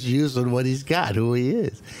he's just using what he's got, who he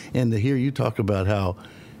is. And to hear you talk about how,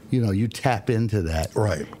 you know, you tap into that.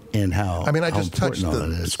 And how I mean, I just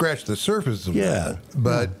scratched the surface of that.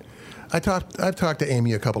 But I've talked to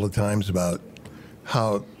Amy a couple of times about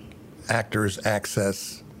how actors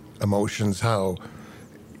access emotions, how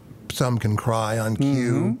some can cry on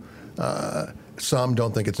cue. Some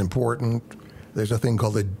don't think it's important. There's a thing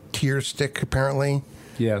called a tear stick, apparently.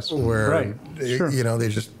 Yes. Where, you know, they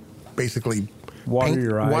just basically water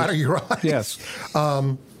your eyes. Yes.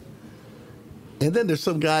 And then there's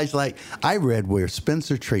some guys like I read where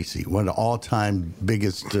Spencer Tracy, one of the all-time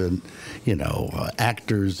biggest,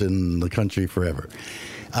 actors in the country forever,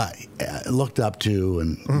 looked up to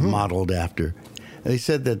and modeled after. And he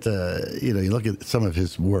said that, you look at some of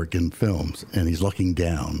his work in films, and he's looking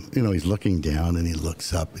down. You know, he's looking down, and he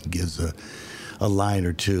looks up and gives a line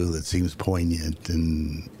or two that seems poignant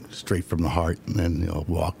and straight from the heart, and then he'll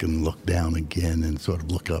walk and look down again and sort of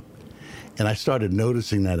look up. And I started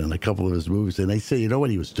noticing that in a couple of his movies, and they say, you know what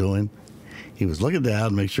he was doing? He was looking down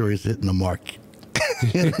to make sure he's hitting the mark.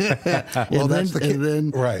 Then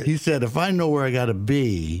he said, if I know where I got to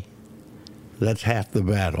be, that's half the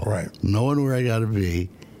battle. Knowing where I got to be,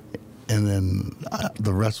 and then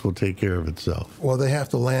the rest will take care of itself. Well, they have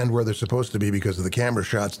to land where they're supposed to be because of the camera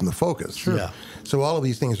shots and the focus. So all of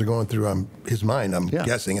these things are going through his mind, I'm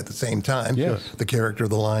guessing, at the same time. The character,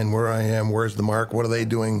 the line, where I am, where's the mark, what are they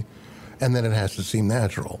doing? And then it has to seem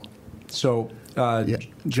natural. So,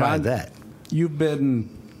 John, you've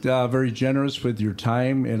been very generous with your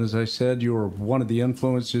time, and as I said, you were one of the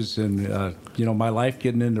influences in my life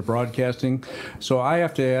getting into broadcasting. So I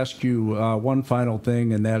have to ask you one final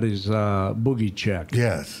thing, and that is Boogie Check.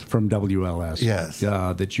 From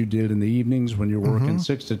WLS. That you did in the evenings when you're working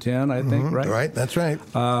 6 to 10, I think, right? Right, that's right.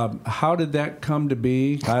 How did that come to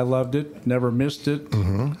be? I loved it, never missed it.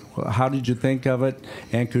 How did you think of it?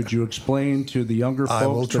 And could you explain to the younger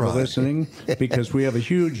folks that are listening? Because we have a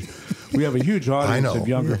huge audience of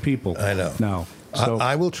younger people. I know. Now, So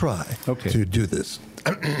I will try to do this.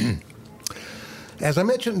 As I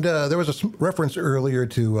mentioned, there was a reference earlier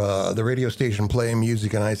to the radio station playing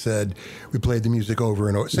music, and I said we played the music over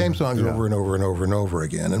and over, same songs over and over and over and over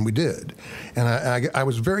again, and we did. And I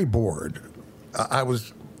was very bored.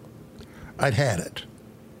 I'd had it.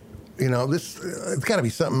 You know, it's got to be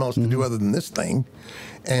something else to do other than this thing,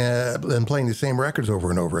 and playing the same records over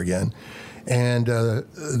and over again. And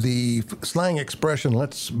the slang expression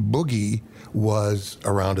 "let's boogie" was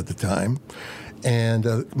around at the time.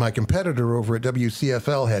 And my competitor over at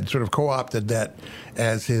WCFL had sort of co-opted that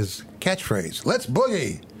as his catchphrase, "Let's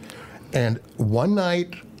boogie." And one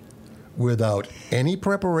night, without any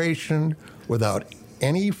preparation, without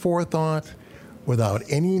any forethought, without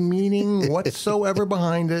any meaning whatsoever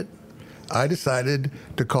behind it, I decided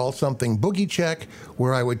to call something Boogie Check,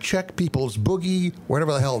 where I would check people's boogie,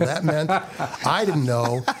 whatever the hell that meant. I didn't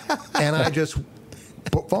know. And I just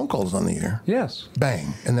put phone calls on the air. Yes.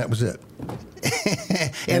 Bang. And that was it.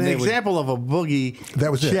 An example of a boogie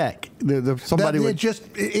check. Somebody would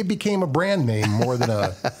it became a brand name more than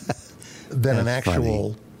an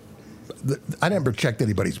actual. I never checked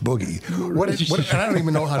anybody's boogie. I don't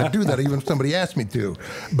even know how to do that, even if somebody asked me to.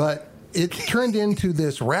 But it turned into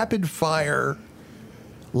this rapid fire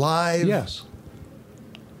live. Yes.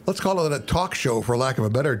 Let's call it a talk show, for lack of a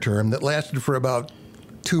better term, that lasted for about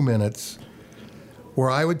 2 minutes, where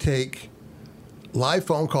I would take live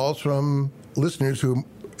phone calls from listeners who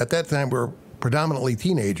at that time were predominantly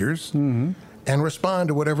teenagers and respond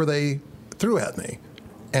to whatever they threw at me.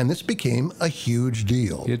 And this became a huge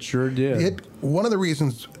deal. It sure did. One of the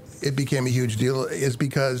reasons it became a huge deal is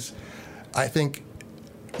because I think,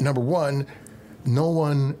 number one, no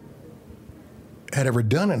one had ever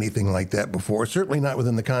done anything like that before, certainly not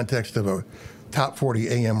within the context of a top 40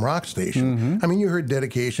 AM rock station. I mean, you heard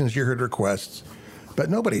dedications, you heard requests, but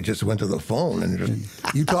nobody just went to the phone and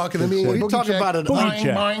just, you talking to me? Well, you talking about an boing,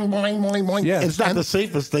 boing, boing, boing, boing. Yeah. It's not the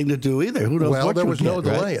safest thing to do either. Who knows what there you was no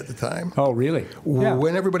get, delay right? at the time. Oh, really? Yeah.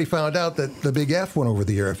 When everybody found out that the Big F went over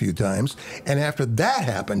the air a few times, and after that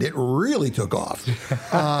happened, it really took off.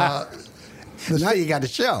 Now you got a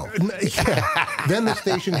show. Yeah. Then the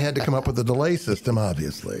station had to come up with a delay system,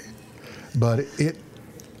 obviously. But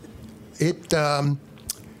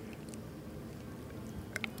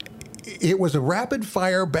it was a rapid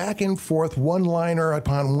fire, back and forth, one-liner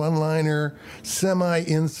upon one-liner,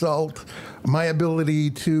 semi-insult. My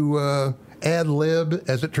ability to ad-lib,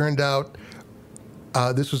 as it turned out,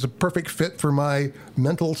 this was a perfect fit for my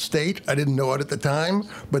mental state. I didn't know it at the time,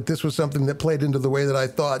 but this was something that played into the way that I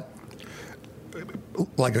thought.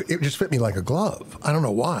 It just fit me like a glove. I don't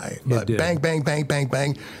know why, but bang, bang, bang, bang,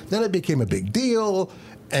 bang. Then it became a big deal,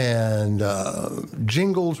 and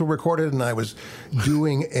jingles were recorded, and I was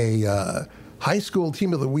doing a high school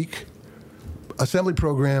team of the week assembly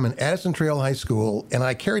program in Addison Trail High School, and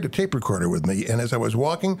I carried a tape recorder with me. And as I was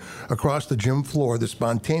walking across the gym floor, the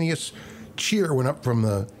spontaneous cheer went up from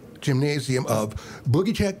the gymnasium of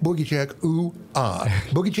 "Boogie check, ooh, ah.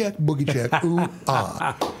 Boogie check, ooh,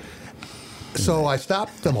 ah." So I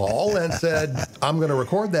stopped them all and said, "I'm going to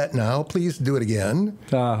record that now. Please do it again,"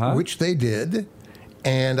 which they did.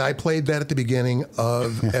 And I played that at the beginning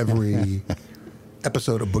of every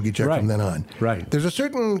episode of Boogie Check from then on. Right. There's a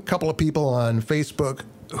certain couple of people on Facebook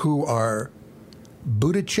who are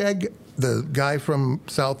Buttigieg, the guy from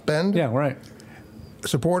South Bend. Yeah, right.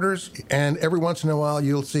 Supporters, and every once in a while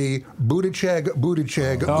you'll see Buttigieg,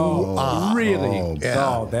 Oh, ooh, ah. really? Oh, yeah.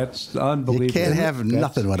 Oh, that's unbelievable. You can't have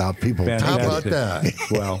nothing without people. How about that?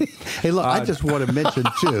 Well, hey, look, I just want to mention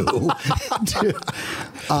too.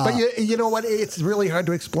 But you know what? It's really hard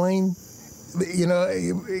to explain. You know,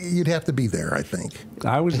 you'd have to be there, I think.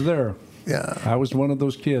 I was there. Yeah. I was one of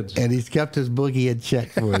those kids. And he's kept his boogie in check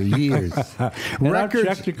for years. And I've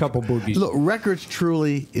checked a couple boogies. Look, Records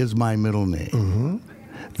truly is my middle name.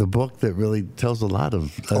 The book that really tells a lot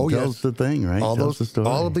of tells the thing, right? All tells the story.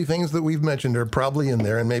 All of the things that we've mentioned are probably in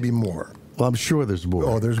there, and maybe more. Well, I'm sure there's more.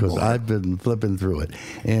 Oh, there's more. Because more. I've been flipping through it.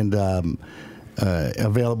 And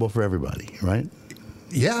available for everybody, right?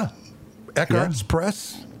 Yeah. Eckhart's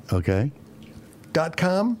Press. Okay.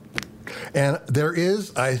 .com. And there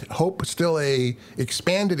is, I hope, still a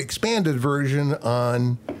expanded version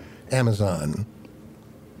on Amazon,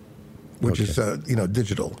 which is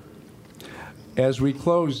digital. As we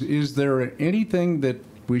close, is there anything that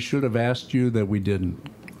we should have asked you that we didn't?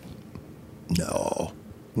 No.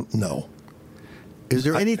 Is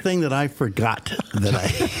there anything that I forgot that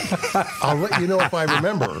I... I'll let you know if I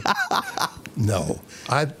remember. No.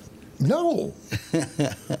 No.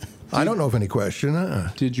 I don't know of any question.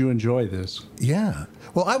 Did you enjoy this? Yeah.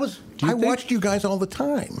 Well, I watched you guys all the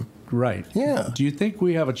time. Right. Yeah. Do you think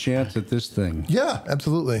we have a chance at this thing? Yeah,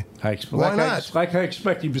 absolutely. Why not? I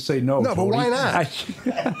expect you to say no. No, Tony. but why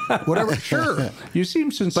not? Whatever. Sure. You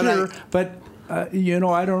seem sincere, but I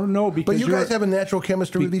don't know because But you guys have a natural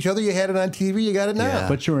chemistry with each other. You had it on TV. You got it now. Yeah.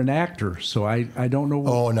 But you're an actor, so I don't know.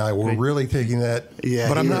 Oh, no, we're really taking that. Yeah,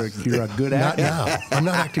 but I'm you're, not. You're a good Not actor. now. I'm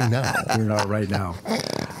not acting now. You're not right now.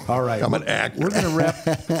 All right. I'm an actor. We're going to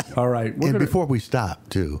wrap. All right. And before we stop,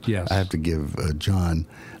 too, Yes. I have to give John.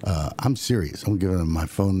 I'm serious. I'm giving him my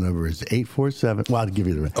phone number is 847. Well, I'll give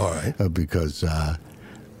you the All right. because.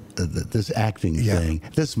 This acting thing,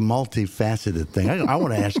 this multifaceted thing. I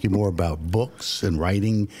want to ask you more about books and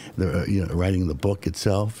writing, writing the book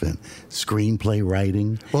itself and screenplay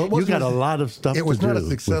writing. Well, you got a lot of stuff. It was to not do a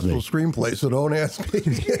successful with screenplay, so don't ask me.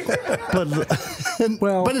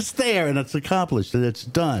 but it's there and it's accomplished and it's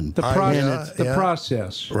done. The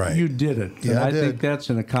process. Right. You did it. Yeah, and I I did. think that's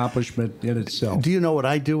an accomplishment in itself. Do you know what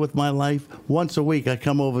I do with my life? Once a week, I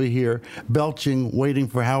come over here belching, waiting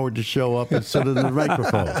for Howard to show up and sit in the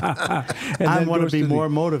microphone. I want to be more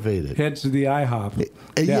motivated. Heads to the IHOP.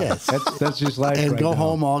 Yes. That's just life And right go now.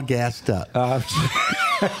 home all gassed up.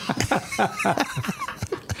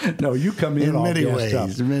 No, you come in all many gassed ways. up.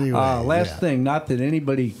 In many ways. Last thing, not that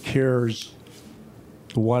anybody cares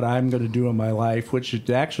what I'm going to do in my life, which is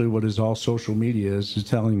actually what is all social media is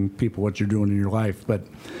telling people what you're doing in your life. But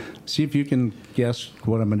see if you can guess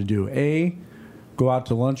what I'm going to do. A, go out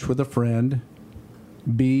to lunch with a friend.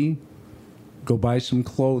 B, go buy some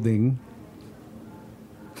clothing.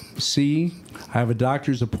 C, have a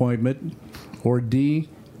doctor's appointment. Or D,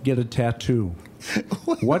 get a tattoo.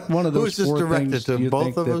 What one of those Who's this four directed things to? do you Both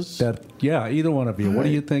think of that, us? that yeah, either one of you. What do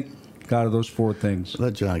you think out of those four things?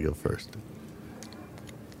 Let John go first.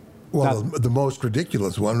 Well, the most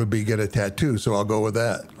ridiculous one would be get a tattoo, so I'll go with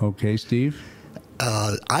that. Okay, Steve?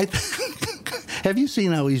 Have you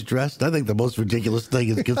seen how he's dressed? I think the most ridiculous thing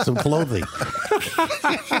is get some clothing.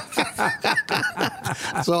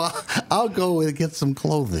 So I'll go with get some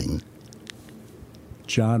clothing.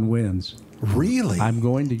 John wins. Really? I'm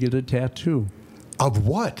going to get a tattoo. Of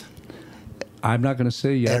what? I'm not going to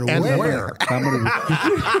say yet. And where? I'm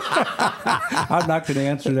not going to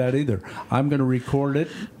answer that either. I'm going to record it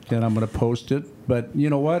and I'm going to post it. But you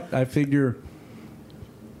know what? I figure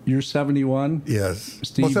you're 71. Yes.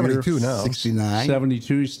 Steve, Well, 72 now. 69.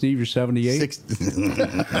 72. Steve, you're 78.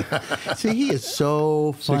 See, he is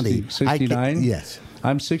so funny. 69? Yes.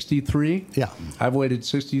 I'm 63. Yeah. I've waited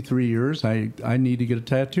 63 years. I need to get a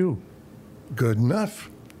tattoo. Good enough.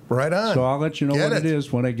 Right on. So I'll let you know Get what it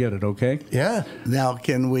is when I get it, okay? Yeah. Now,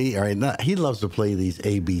 can we? All right. Now, he loves to play these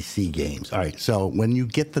ABC games. All right. So when you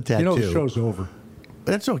get the tattoo, You know the show's over.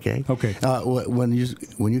 That's okay. Okay. When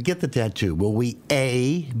you get the tattoo, will we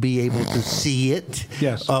be able to see it?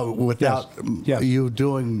 Yes. Without Yes. you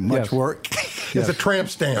doing much Yes. work. It's a tramp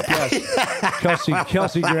stamp.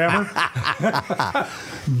 Kelsey Grammer?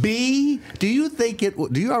 B, do you think it?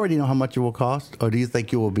 Do you already know how much it will cost, or do you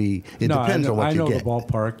think it will be? It depends on what I you know get. the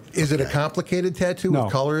ballpark. Is it a complicated tattoo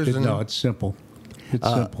with colors? No, it's simple. It's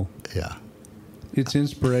simple. Yeah. It's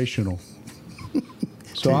inspirational.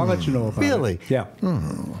 So I'll let you know about Really? it. Yeah.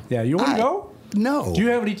 Yeah. You want to go? No. Do you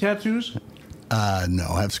have any tattoos? No,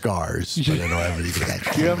 I have scars, but I don't have any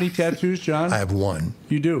tattoos. Do you have any tattoos, John? I have one.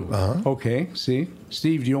 You do? Okay. See?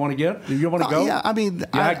 Steve, do you want to get? Do you want to go? Yeah, I mean,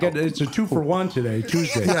 I get it's a 2-for-1 today,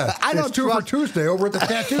 Tuesday. Yeah. I don't it's two for Tuesday over at the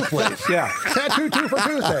tattoo place. Yeah. Tattoo 2 for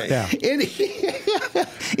Tuesday. Yeah.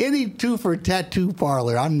 Any two for tattoo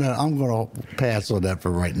parlor, I'm going to pass on that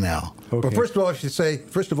for right now. Okay. But first of all, I should say,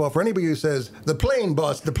 for anybody who says, the plane,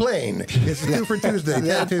 boss, the plane, it's a 2 for Tuesday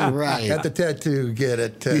tattoo. right. At the tattoo, get a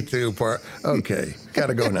tattoo part. Okay,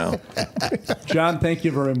 gotta go now. John, thank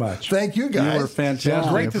you very much. Thank you, guys. You were fantastic.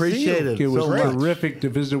 John, Great to see appreciate you. it. It was so much. terrific to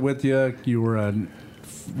visit with you. You were a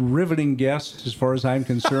riveting guest as far as I'm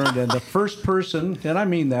concerned. And the first person, and I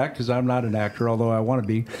mean that because I'm not an actor, although I want to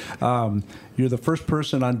be, you're the first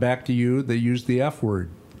person on Back to You that used the F word.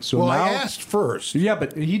 So Well, now, I asked first, Yeah,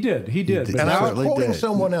 but he did. But and I now, was certainly quoting did.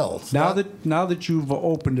 someone else. now that you've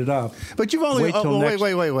opened it up, But you've only Wait till next-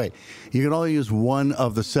 wait. You can only use one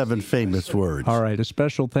of the 7 famous words. all right. A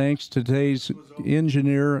special thanks to today's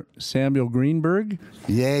engineer Samuel Greenberg.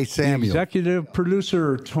 Yay, Samuel. Executive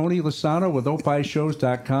producer Tony Lasano with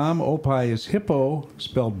opishows.com. Opie is hippo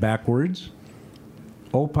spelled backwards.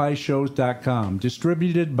 opishows.com.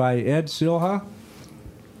 Distributed by Ed Silha.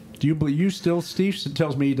 Do you still, Steve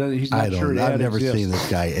tells me he's not sure Ed I've never exists. seen this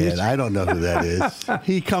guy, Ed. I don't know who that is.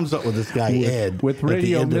 He comes up with this guy, Ed, with at the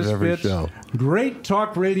Radio end of every Misfits. show. Great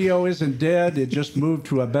talk radio isn't dead. It just moved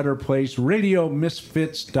to a better place.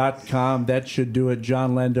 RadioMisfits.com. That should do it.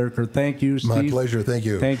 John Landerker, thank you, Steve. My pleasure. Thank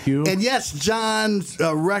you. Thank you. And yes, John's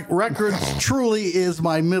Records truly is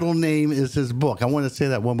my middle name is his book. I want to say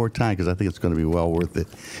that one more time because I think it's going to be well worth it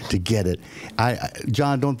to get it.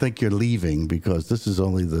 John, don't think you're leaving because this is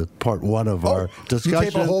only the part one of our discussion.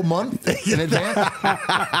 You tape a whole month in advance?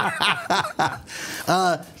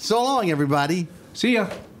 So long, everybody. See ya.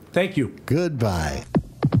 Thank you. Goodbye.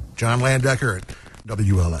 John Landecker at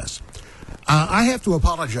WLS. I have to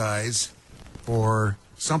apologize for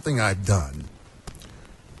something I've done.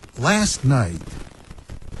 Last night,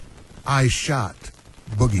 I shot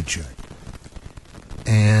Boogie Check,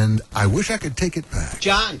 and I wish I could take it back.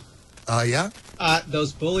 John. Yeah?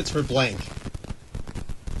 Those bullets were blank.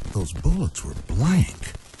 Those bullets were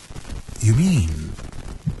blank. You mean...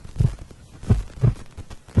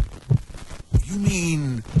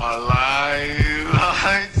 Alive!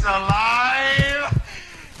 It's alive!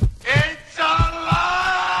 It's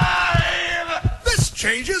alive! This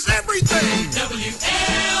changes everything! WLS!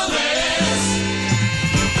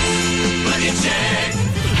 Boogie check!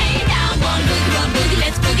 Hey, now one boogie,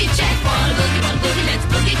 let's boogie check. One boogie, let's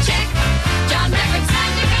boogie check. John Records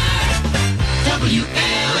Landecker.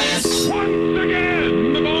 WLS. Once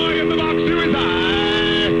again, the boy in the box who is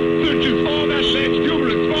high searches for that late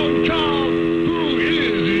humorous phone call. Who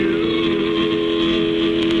is you?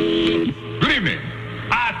 Good evening.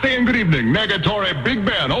 I say good evening. Negatory Big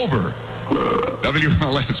Ben, over.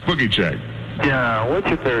 WLS Boogie Check. Yeah, what's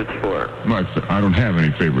your favorite sport? I don't have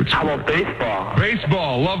any favorites. How about baseball?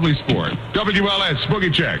 Baseball, lovely sport. WLS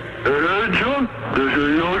Boogie Check. Hey, John, this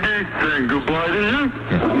is Yogi saying goodbye to you.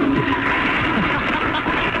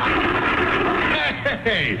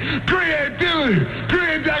 Hey, creativity!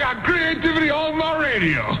 I got creativity on my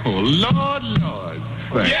radio. Lord.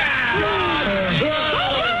 Yeah!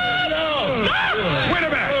 Wait a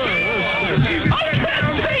minute!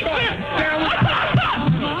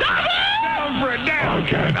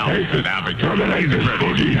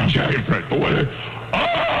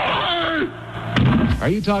 Are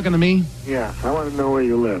you talking to me? Yeah, I want to know where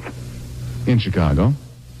you live. In Chicago.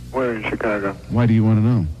 Where in Chicago? Why do you want to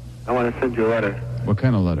know? I want to send you a letter. What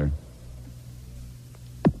kind of letter?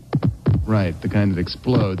 Right, the kind that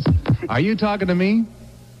explodes. Are you talking to me?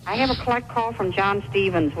 I have a collect call from John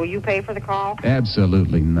Stevens. Will you pay for the call?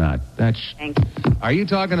 Absolutely not. Thank you. Are you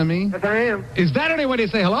talking to me? Yes, I am. Is that any way to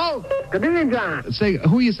say hello? Good evening, John. Say,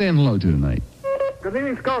 who are you saying hello to tonight? Good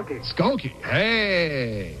evening, Skokie. Skokie.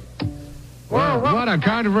 Hey. Whoa. What a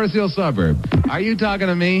controversial suburb. Are you talking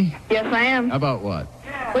to me? Yes, I am. About what?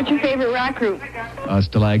 What's your favorite rock group?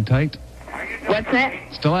 Stalactite. What's that?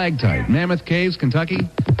 Stalactite. Mammoth Caves, Kentucky.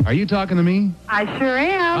 Are you talking to me? I sure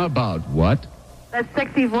am. About what? That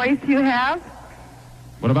sexy voice you have?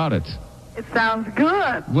 What about it? It sounds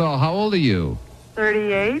good. Well, how old are you?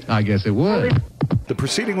 38. I guess it would. The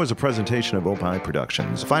proceeding was a presentation of Opie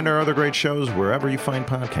Productions. Find our other great shows wherever you find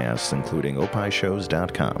podcasts, including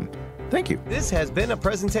opishows.com. Thank you. This has been a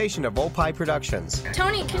presentation of Opie Productions.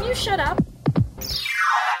 Tony, can you shut up?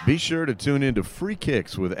 Be sure to tune in to Free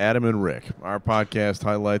Kicks with Adam and Rick. Our podcast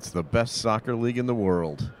highlights the best soccer league in the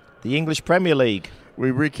world, The English Premier League. We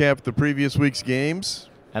recap the previous week's games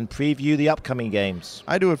and preview the upcoming games.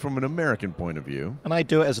 I do it from an American point of view. And I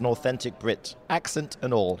do it as an authentic Brit, accent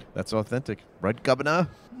and all. That's authentic, right, Governor?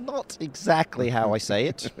 Not exactly how I say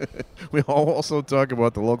it. We also talk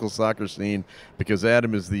about the local soccer scene because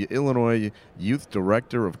Adam is the Illinois Youth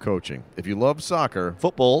Director of Coaching. If you love soccer,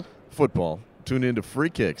 football, tune in to Free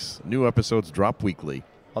Kicks. New episodes drop weekly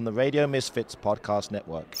on the Radio Misfits Podcast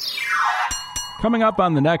Network. Coming up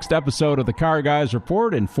on the next episode of the Car Guys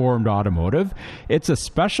Report, Informed Automotive, it's a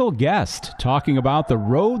special guest talking about the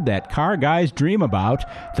road that car guys dream about,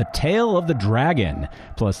 the Tail of the Dragon,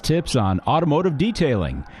 plus tips on automotive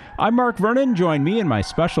detailing. I'm Mark Vernon. Join me and my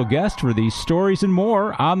special guest for these stories and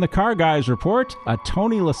more on the Car Guys Report, a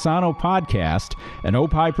Tony Lasano podcast, an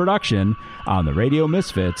Opie production on the Radio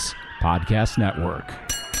Misfits Podcast Network.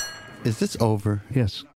 Is this over? Yes.